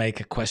we're going to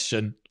make a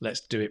question, let's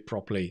do it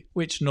properly.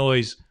 Which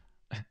noise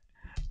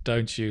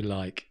don't you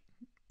like?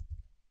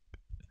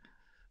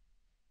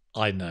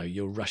 I know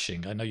you're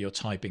rushing. I know you're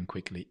typing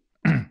quickly.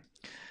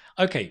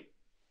 Okay.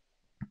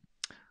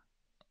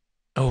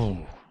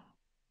 Oh,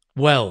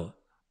 well,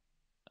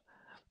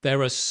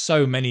 there are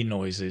so many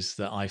noises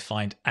that I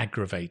find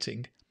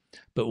aggravating,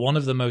 but one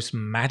of the most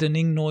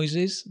maddening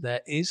noises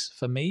there is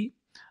for me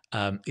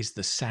is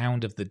the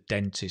sound of the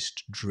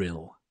dentist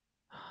drill.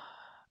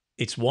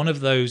 It's one of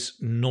those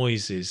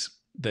noises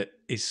that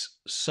is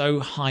so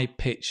high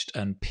pitched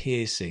and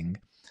piercing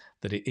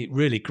that it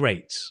really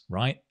grates,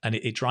 right? And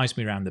it drives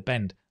me around the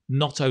bend.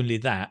 Not only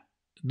that,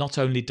 not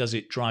only does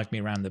it drive me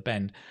around the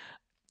bend,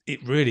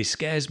 it really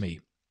scares me.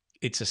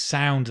 It's a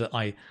sound that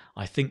I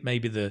think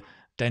maybe the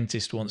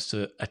dentist wants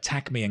to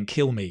attack me and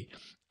kill me.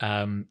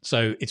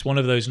 So it's one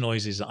of those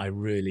noises that I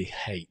really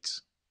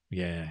hate.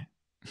 Yeah.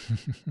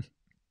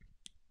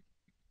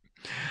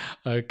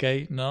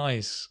 Okay,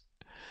 nice.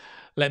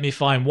 Let me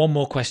find one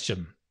more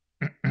question.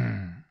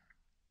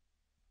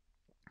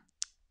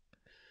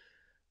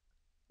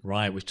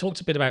 Right, we've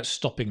talked a bit about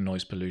stopping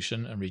noise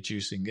pollution and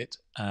reducing it.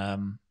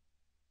 Oh,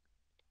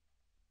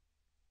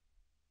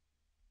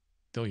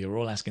 you're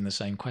all asking the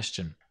same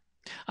question.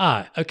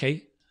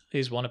 Okay.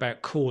 Here's one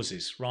about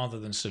causes rather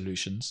than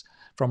solutions.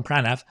 From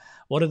Pranav,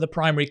 what are the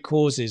primary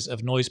causes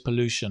of noise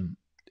pollution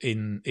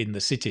in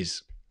the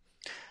cities?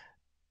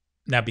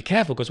 Now, be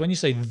careful, because when you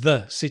say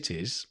the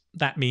cities,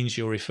 that means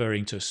you're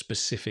referring to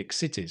specific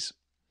cities.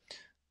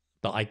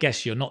 But I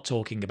guess you're not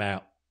talking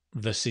about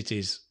the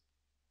cities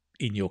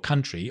in your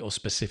country or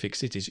specific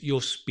cities.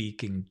 You're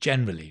speaking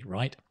generally,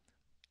 right?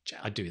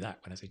 I do that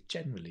when I say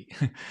generally.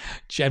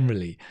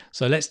 Generally.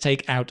 So let's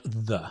take out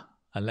the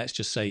and let's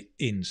just say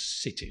in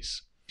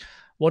cities.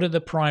 What are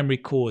the primary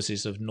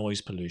causes of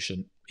noise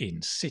pollution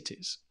in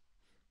cities?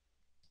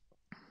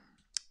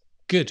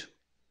 Good.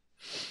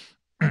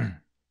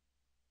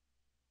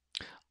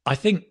 I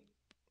think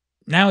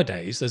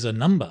nowadays there's a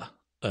number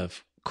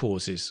of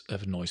causes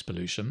of noise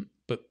pollution,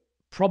 but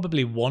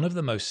probably one of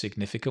the most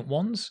significant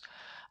ones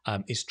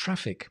is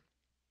traffic.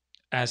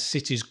 As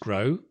cities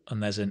grow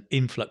and there's an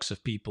influx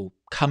of people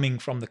coming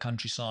from the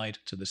countryside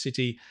to the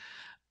city,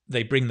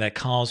 they bring their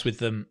cars with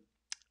them.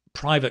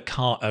 Private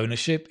car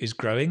ownership is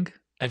growing.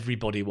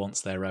 Everybody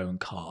wants their own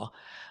car.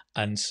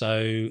 And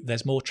so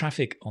there's more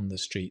traffic on the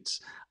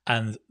streets.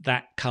 And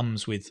that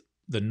comes with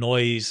the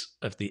noise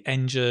of the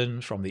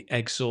engine from the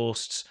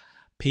exhausts,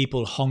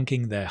 people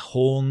honking their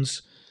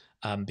horns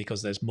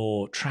because there's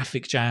more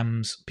traffic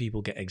jams.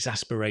 People get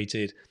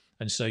exasperated.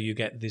 And so you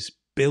get this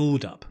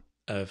build-up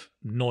of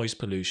noise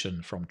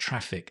pollution from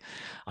traffic.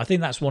 I think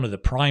that's one of the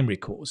primary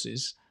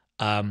causes.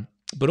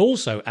 But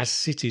also, as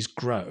cities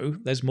grow,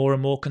 there's more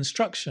and more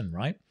construction,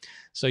 right?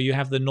 So you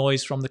have the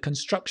noise from the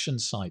construction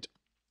site,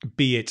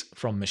 be it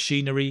from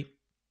machinery,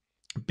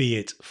 be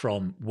it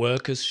from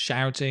workers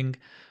shouting,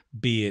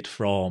 be it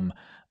from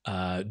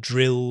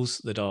drills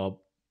that are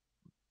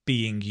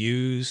being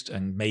used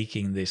and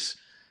making this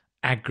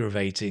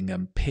aggravating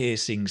and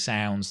piercing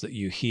sounds that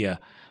you hear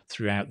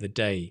throughout the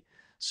day.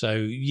 So,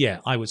 yeah,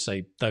 I would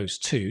say those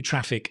two,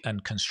 traffic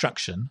and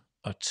construction,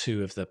 are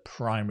two of the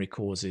primary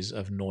causes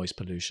of noise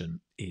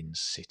pollution in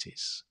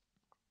cities.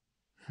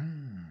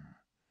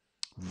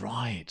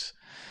 Right.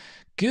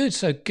 Good.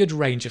 So, good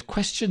range of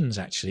questions,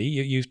 actually.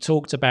 You've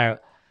talked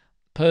about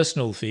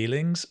personal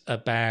feelings,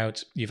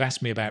 you've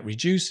asked me about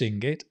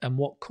reducing it and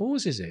what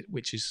causes it,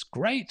 which is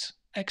great.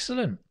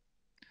 Excellent.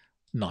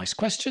 Nice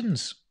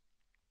questions.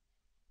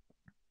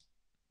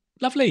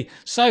 Lovely.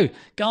 So,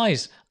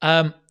 guys,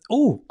 I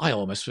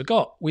almost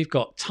forgot. We've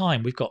got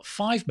time. We've got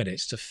 5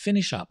 minutes to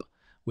finish up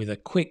with a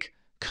quick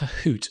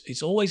Kahoot.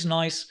 It's always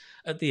nice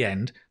at the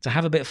end to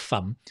have a bit of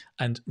fun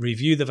and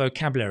review the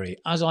vocabulary.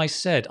 As I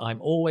said,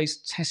 I'm always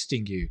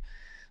testing you.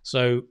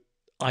 So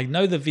I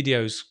know the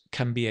videos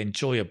can be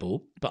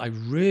enjoyable, but I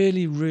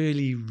really,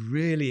 really,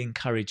 really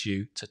encourage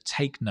you to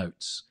take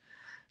notes,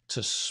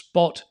 to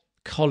spot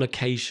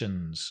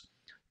collocations,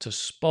 to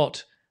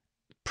spot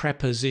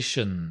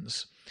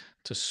prepositions,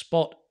 to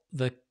spot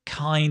the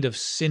kind of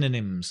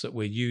synonyms that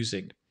we're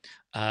using,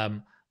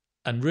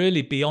 and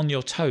really be on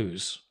your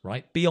toes,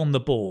 right? Be on the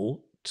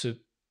ball to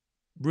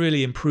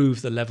really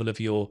improve the level of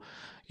your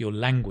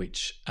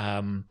language.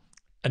 And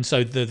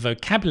so the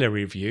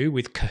vocabulary review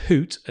with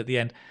Kahoot at the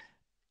end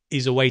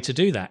is a way to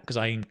do that, because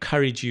I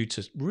encourage you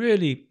to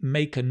really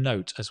make a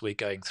note as we're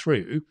going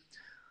through,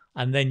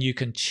 and then you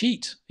can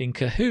cheat in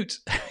Kahoot.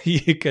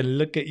 You can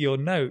look at your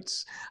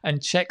notes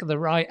and check the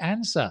right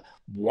answer.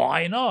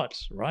 Why not,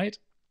 right?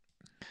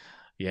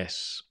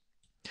 Yes.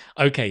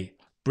 Okay,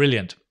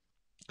 brilliant.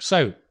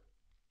 So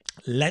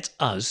let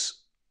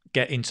us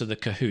get into the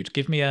Kahoot.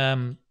 Give me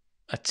a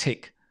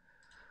tick.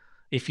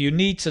 If you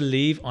need to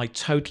leave, I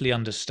totally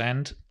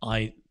understand.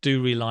 I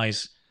do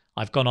realize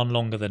I've gone on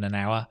longer than an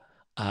hour.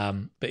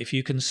 But if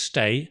you can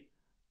stay,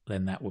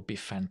 then that would be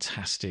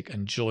fantastic,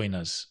 and join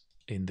us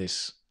in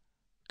this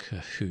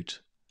Kahoot.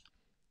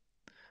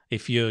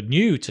 If you're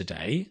new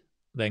today,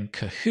 then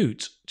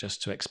Kahoot,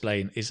 just to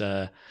explain, it's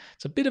a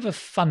bit of a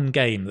fun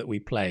game that we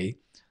play.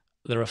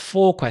 There are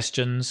 4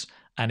 questions,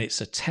 and it's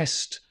a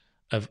test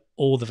of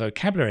all the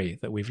vocabulary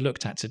that we've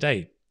looked at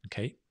today.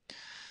 Okay,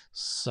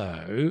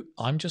 so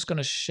I'm just going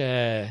to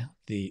share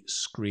the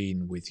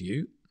screen with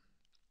you.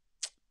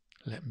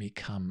 Let me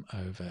come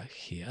over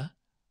here.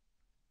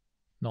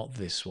 Not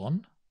this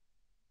one,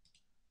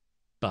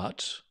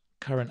 but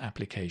current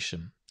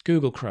application,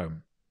 Google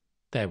Chrome.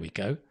 There we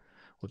go.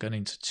 We're going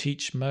into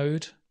teach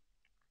mode.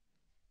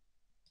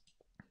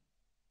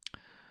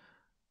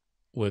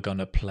 We're going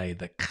to play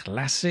the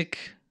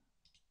classic.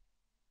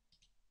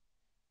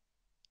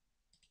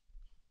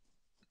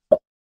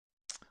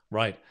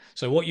 Right.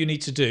 So what you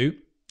need to do,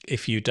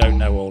 if you don't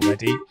know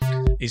already,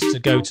 is to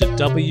go to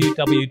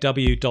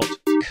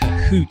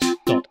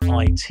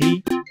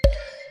www.kahoot.it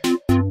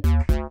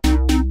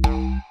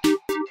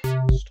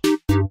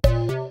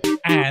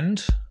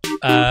and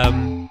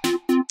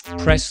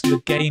press the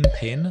game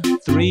pin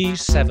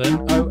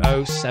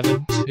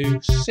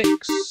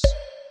 3700726.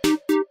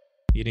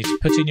 You need to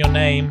put in your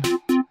name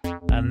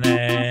and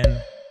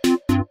then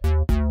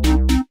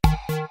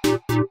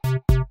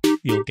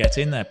you'll get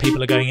in there.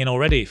 People are going in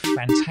already.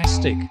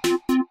 Fantastic.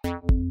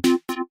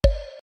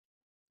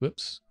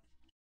 Whoops.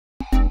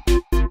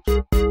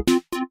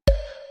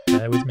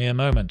 Bear with me a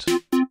moment.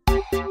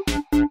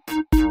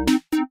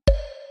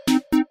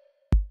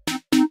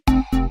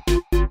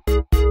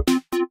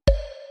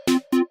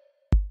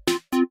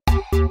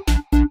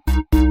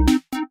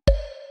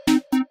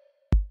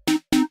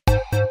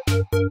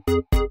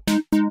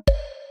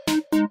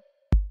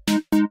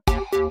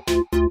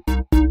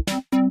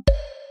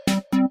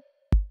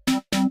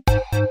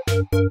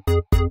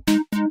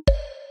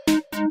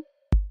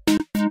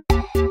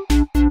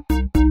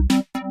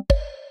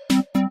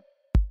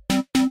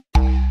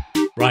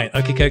 Right,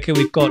 okay,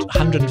 we've got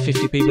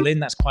 150 people in.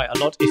 That's quite a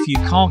lot. If you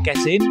can't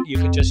get in, you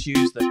can just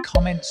use the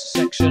comments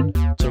section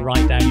to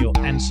write down your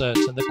answer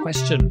to the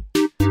question.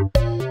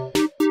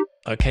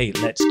 Okay,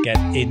 let's get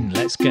in.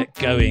 Let's get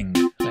going.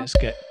 Let's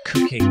get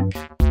cooking.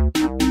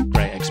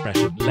 Great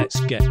expression.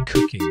 Let's get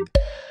cooking.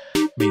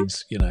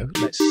 Means, you know,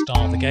 let's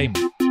start the game.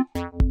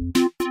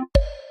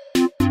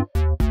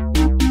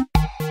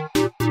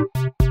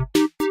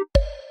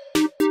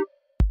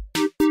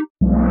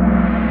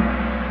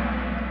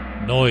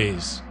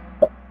 Noise.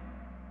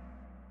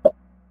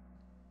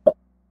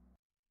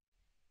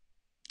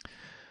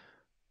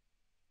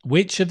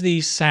 Which of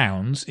these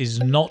sounds is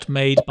not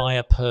made by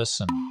a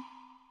person?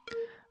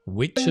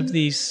 Which of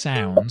these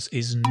sounds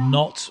is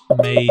not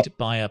made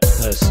by a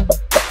person?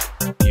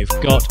 You've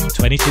got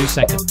 22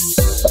 seconds.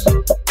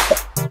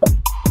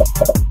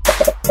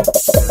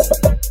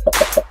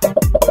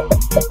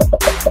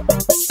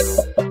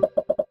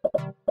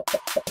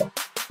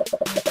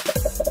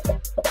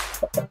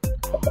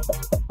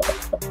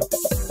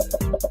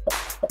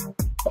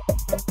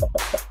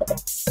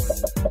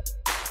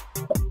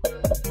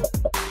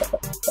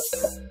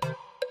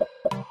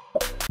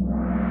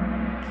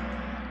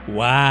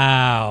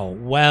 Wow,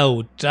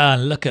 well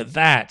done. Look at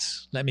that.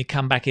 Let me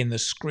come back in the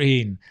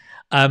screen.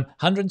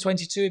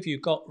 122 if you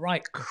got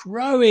right.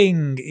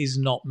 Crowing is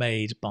not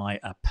made by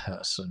a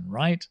person,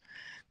 right?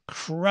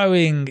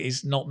 Crowing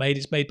is not made.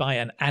 It's made by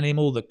an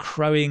animal. The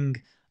crowing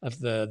of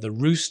the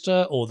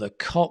rooster or the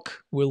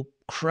cock will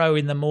crow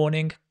in the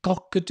morning.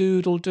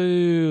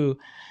 Cock-a-doodle-doo.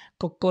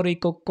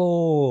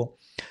 Cocoricocco.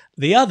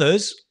 The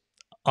others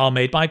are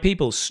made by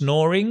people.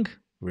 Snoring,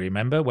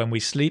 remember, when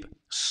we sleep.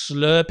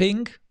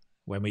 Slurping,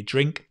 when we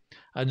drink,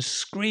 and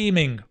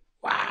screaming,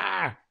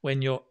 wah,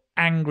 when you're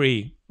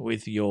angry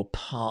with your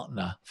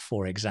partner,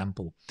 for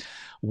example.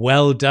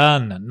 Well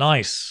done.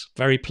 Nice.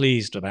 Very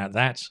pleased about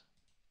that.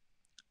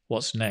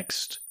 What's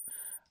next?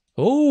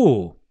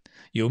 Oh,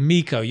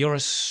 Yumiko, you're a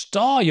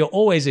star. You're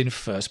always in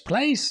first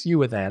place. You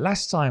were there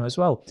last time as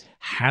well.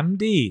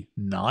 Hamdi,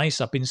 nice,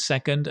 up in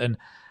second. And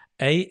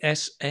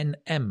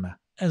ASNM,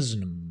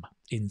 Asnm,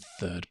 in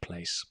third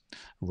place.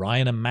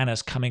 Ryan and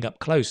Manners coming up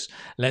close.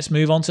 Let's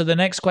move on to the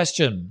next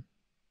question.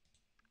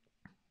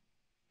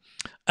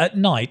 At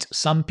night,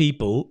 some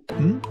people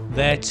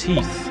their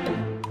teeth.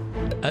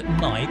 At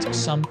night,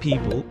 some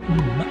people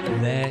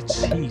their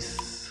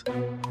teeth.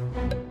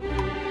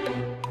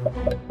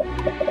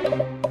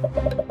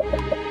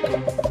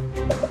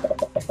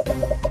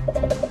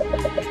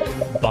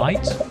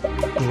 Bite,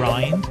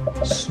 grind,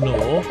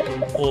 snore,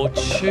 or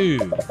chew.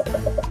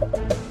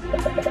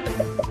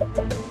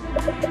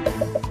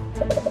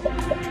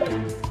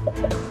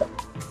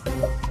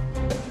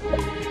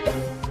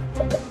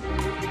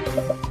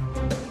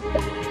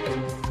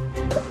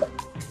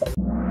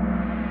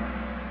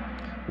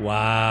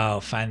 Wow,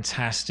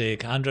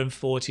 fantastic.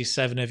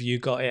 147 of you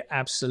got it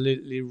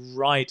absolutely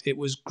right. It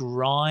was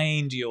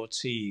grind your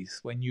teeth,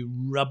 when you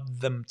rub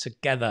them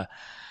together,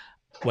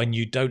 when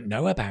you don't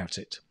know about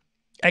it.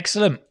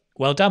 Excellent.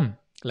 Well done.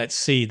 Let's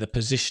see the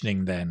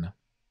positioning then.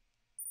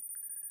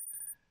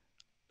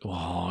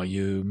 Oh,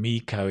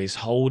 Yumiko is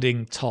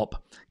holding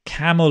top.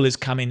 Camel is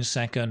coming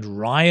second.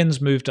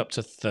 Ryan's moved up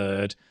to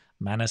third.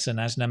 Manas and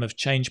Asnam have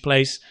changed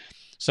place.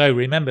 So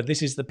remember,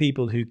 this is the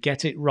people who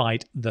get it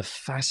right the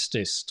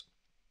fastest.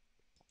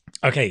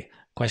 Okay,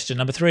 question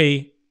number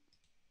 3.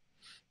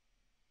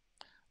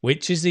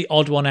 Which is the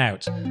odd one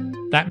out?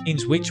 That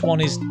means which one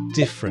is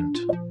different.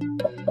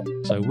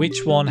 So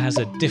which one has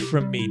a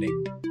different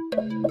meaning?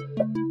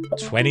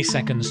 20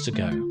 seconds to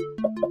go.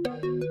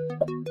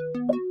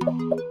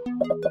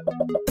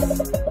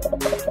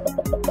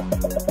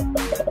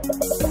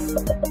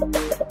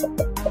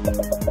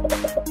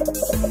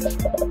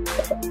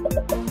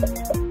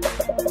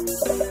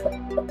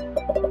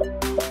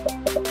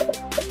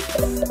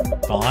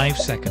 Five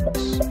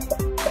seconds.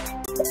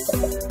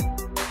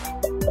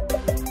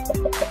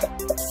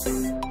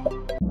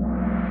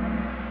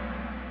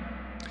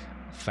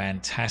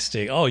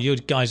 Fantastic. Oh, you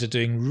guys are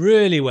doing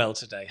really well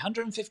today.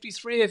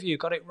 153 of you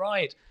got it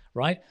right,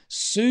 right?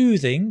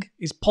 Soothing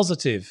is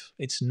positive.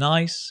 It's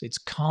nice, it's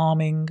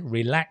calming,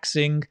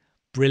 relaxing,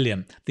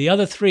 brilliant. The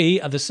other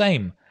three are the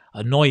same.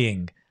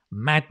 Annoying,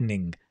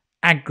 maddening,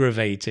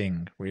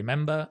 aggravating.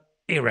 Remember?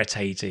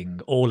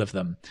 Irritating, all of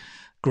them.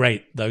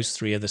 Great. Those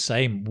three are the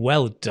same.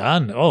 Well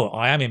done. Oh,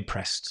 I am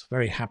impressed.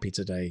 Very happy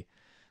today.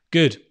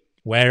 Good.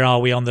 Where are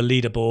we on the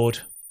leaderboard?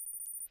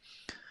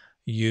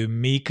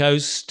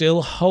 Yumiko's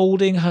still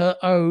holding her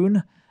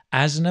own.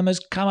 Asnam has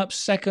come up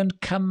second.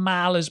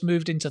 Kamal has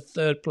moved into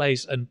third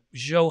place. And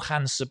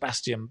Johann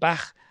Sebastian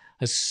Bach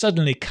has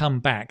suddenly come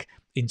back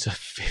into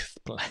fifth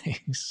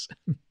place.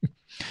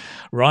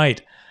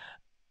 Right.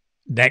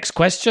 Next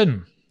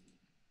question.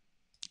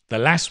 The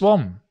last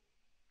one.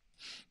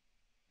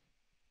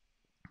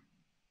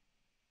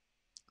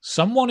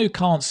 Someone who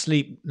can't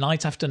sleep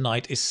night after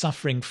night is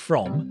suffering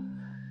from...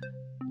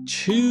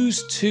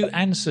 Choose two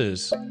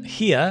answers.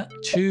 Here,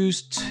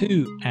 choose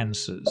two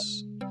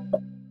answers.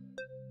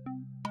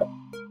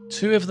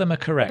 Two of them are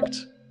correct.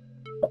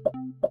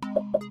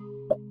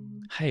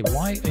 Hey,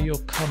 why are your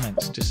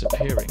comments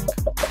disappearing?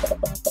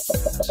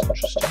 That's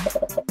interesting.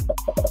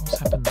 What's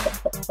happened there?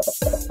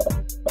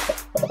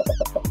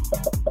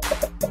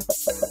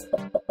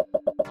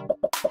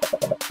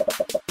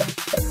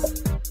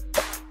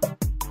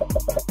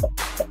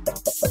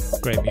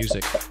 Great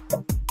music.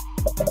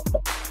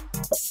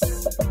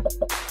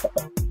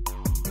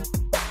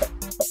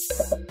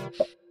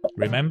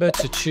 Remember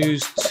to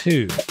choose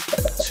two.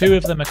 Two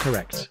of them are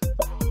correct.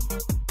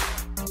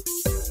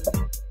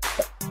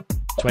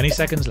 20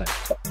 seconds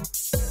left.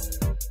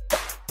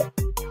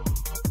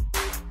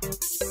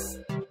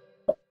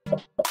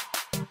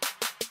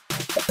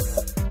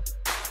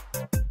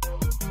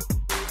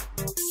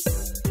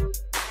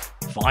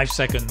 Five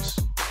seconds.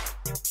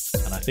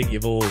 And I think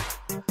you've all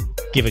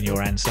given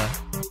your answer.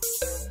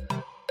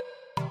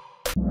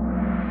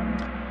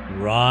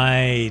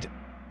 Right.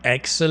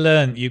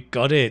 Excellent. You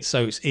got it.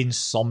 So it's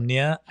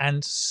insomnia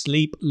and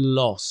sleep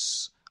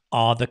loss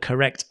are the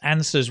correct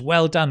answers.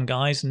 Well done,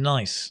 guys.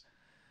 Nice.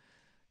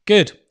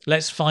 Good.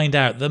 Let's find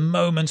out. The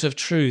moment of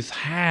truth.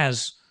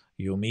 Has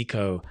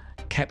Yumiko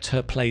kept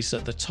her place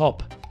at the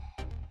top?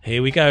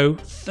 Here we go.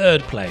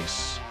 Third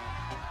place.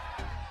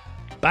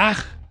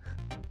 Bach.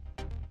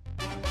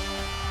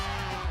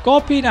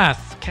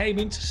 Gopinath came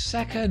into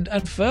second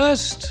and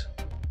first.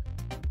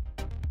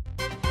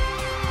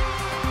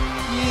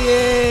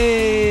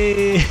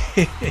 Yay!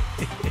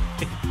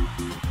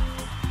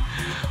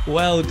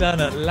 Well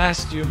done at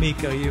last,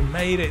 Yumiko. You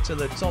made it to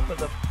the top of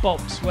the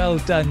box. Well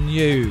done,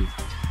 you.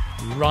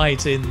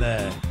 Right in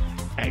there.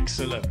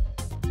 Excellent.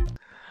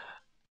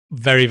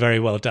 Very, very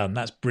well done.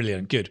 That's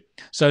brilliant. Good.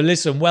 So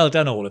listen, well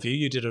done, all of you.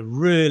 You did a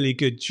really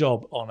good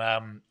job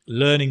on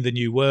learning the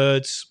new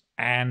words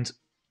and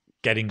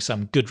getting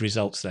some good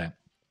results there.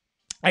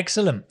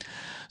 Excellent.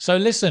 So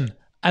listen,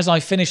 as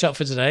I finish up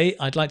for today,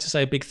 I'd like to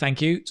say a big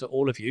thank you to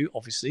all of you,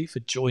 obviously, for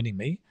joining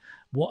me.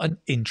 What an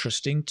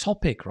interesting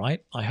topic,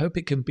 right? I hope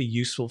it can be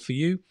useful for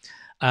you.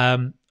 A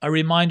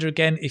reminder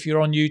again, if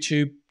you're on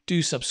YouTube,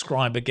 do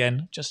subscribe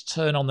again. Just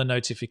turn on the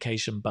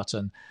notification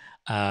button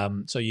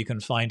so you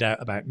can find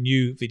out about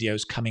new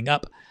videos coming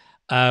up.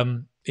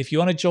 If you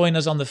want to join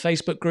us on the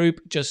Facebook group,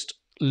 just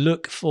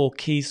look for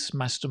Keith's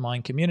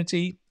Mastermind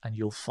Community and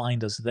you'll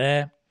find us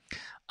there.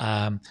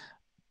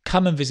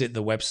 Come and visit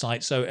the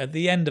website. So at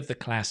the end of the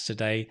class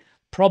today,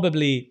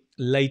 probably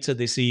later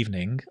this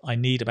evening, I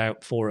need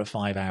about 4 or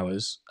 5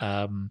 hours.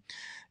 Come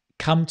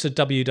to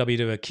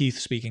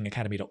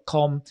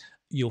www.keithspeakingacademy.com.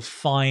 You'll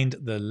find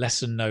the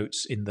lesson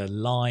notes in the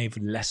live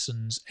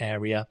lessons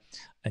area,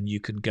 and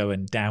you can go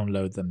and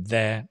download them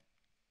there.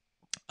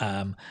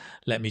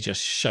 Let me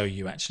just show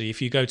you, actually.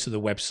 If you go to the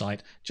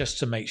website, just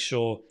to make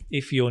sure,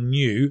 if you're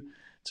new,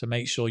 to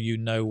make sure you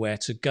know where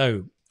to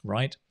go,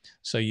 right?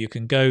 So you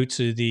can go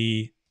to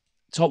the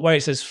top where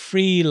it says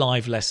free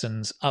live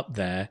lessons up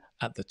there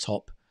at the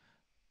top.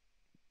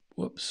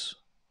 Whoops.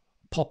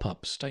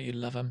 Pop-ups, don't you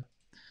love them?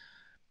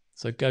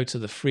 So go to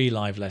the free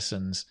live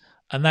lessons,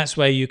 and that's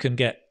where you can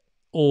get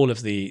all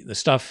of the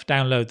stuff,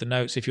 download the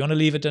notes. If you want to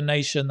leave a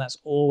donation, that's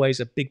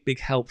always a big, big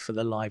help for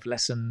the live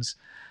lessons.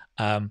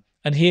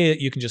 And here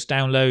you can just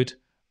download.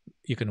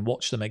 You can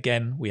watch them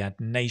again. We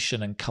had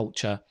nation and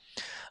culture.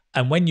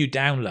 And when you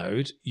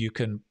download, you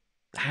can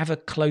have a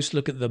close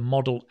look at the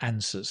model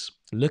answers.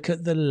 Look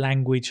at the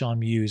language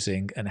I'm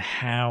using and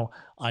how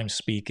I'm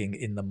speaking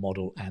in the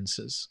model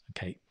answers.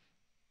 Okay.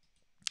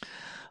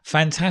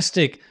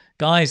 Fantastic.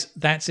 Guys,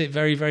 that's it.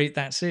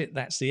 That's it.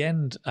 That's the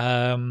end.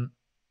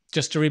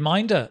 just a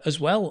reminder as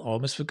well, I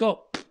almost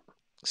forgot.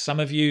 Some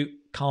of you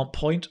can't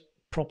point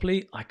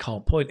properly. I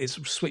can't point. It's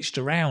switched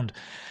around.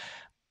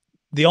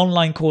 The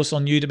online course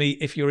on Udemy,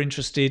 if you're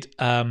interested,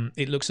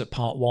 it looks at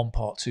part 1,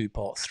 part 2,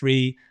 part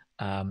 3.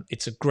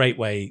 It's a great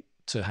way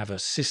to have a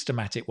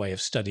systematic way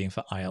of studying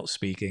for IELTS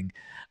speaking.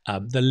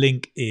 The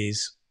link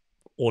is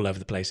all over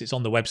the place. It's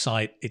on the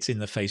website. It's in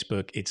the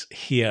Facebook. It's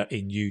here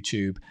in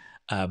YouTube.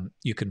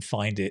 You can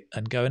find it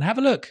and go and have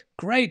a look.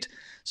 Great.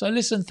 So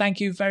listen, thank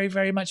you very,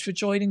 very much for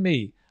joining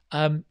me.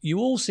 You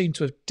all seem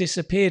to have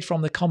disappeared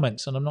from the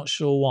comments, and I'm not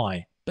sure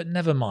why, but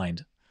never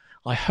mind.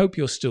 I hope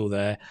you're still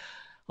there.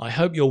 I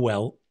hope you're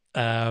well,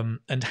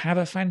 and have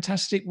a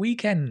fantastic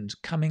weekend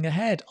coming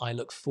ahead. I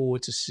look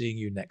forward to seeing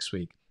you next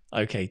week.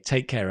 Okay,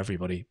 take care,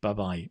 everybody.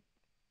 Bye-bye.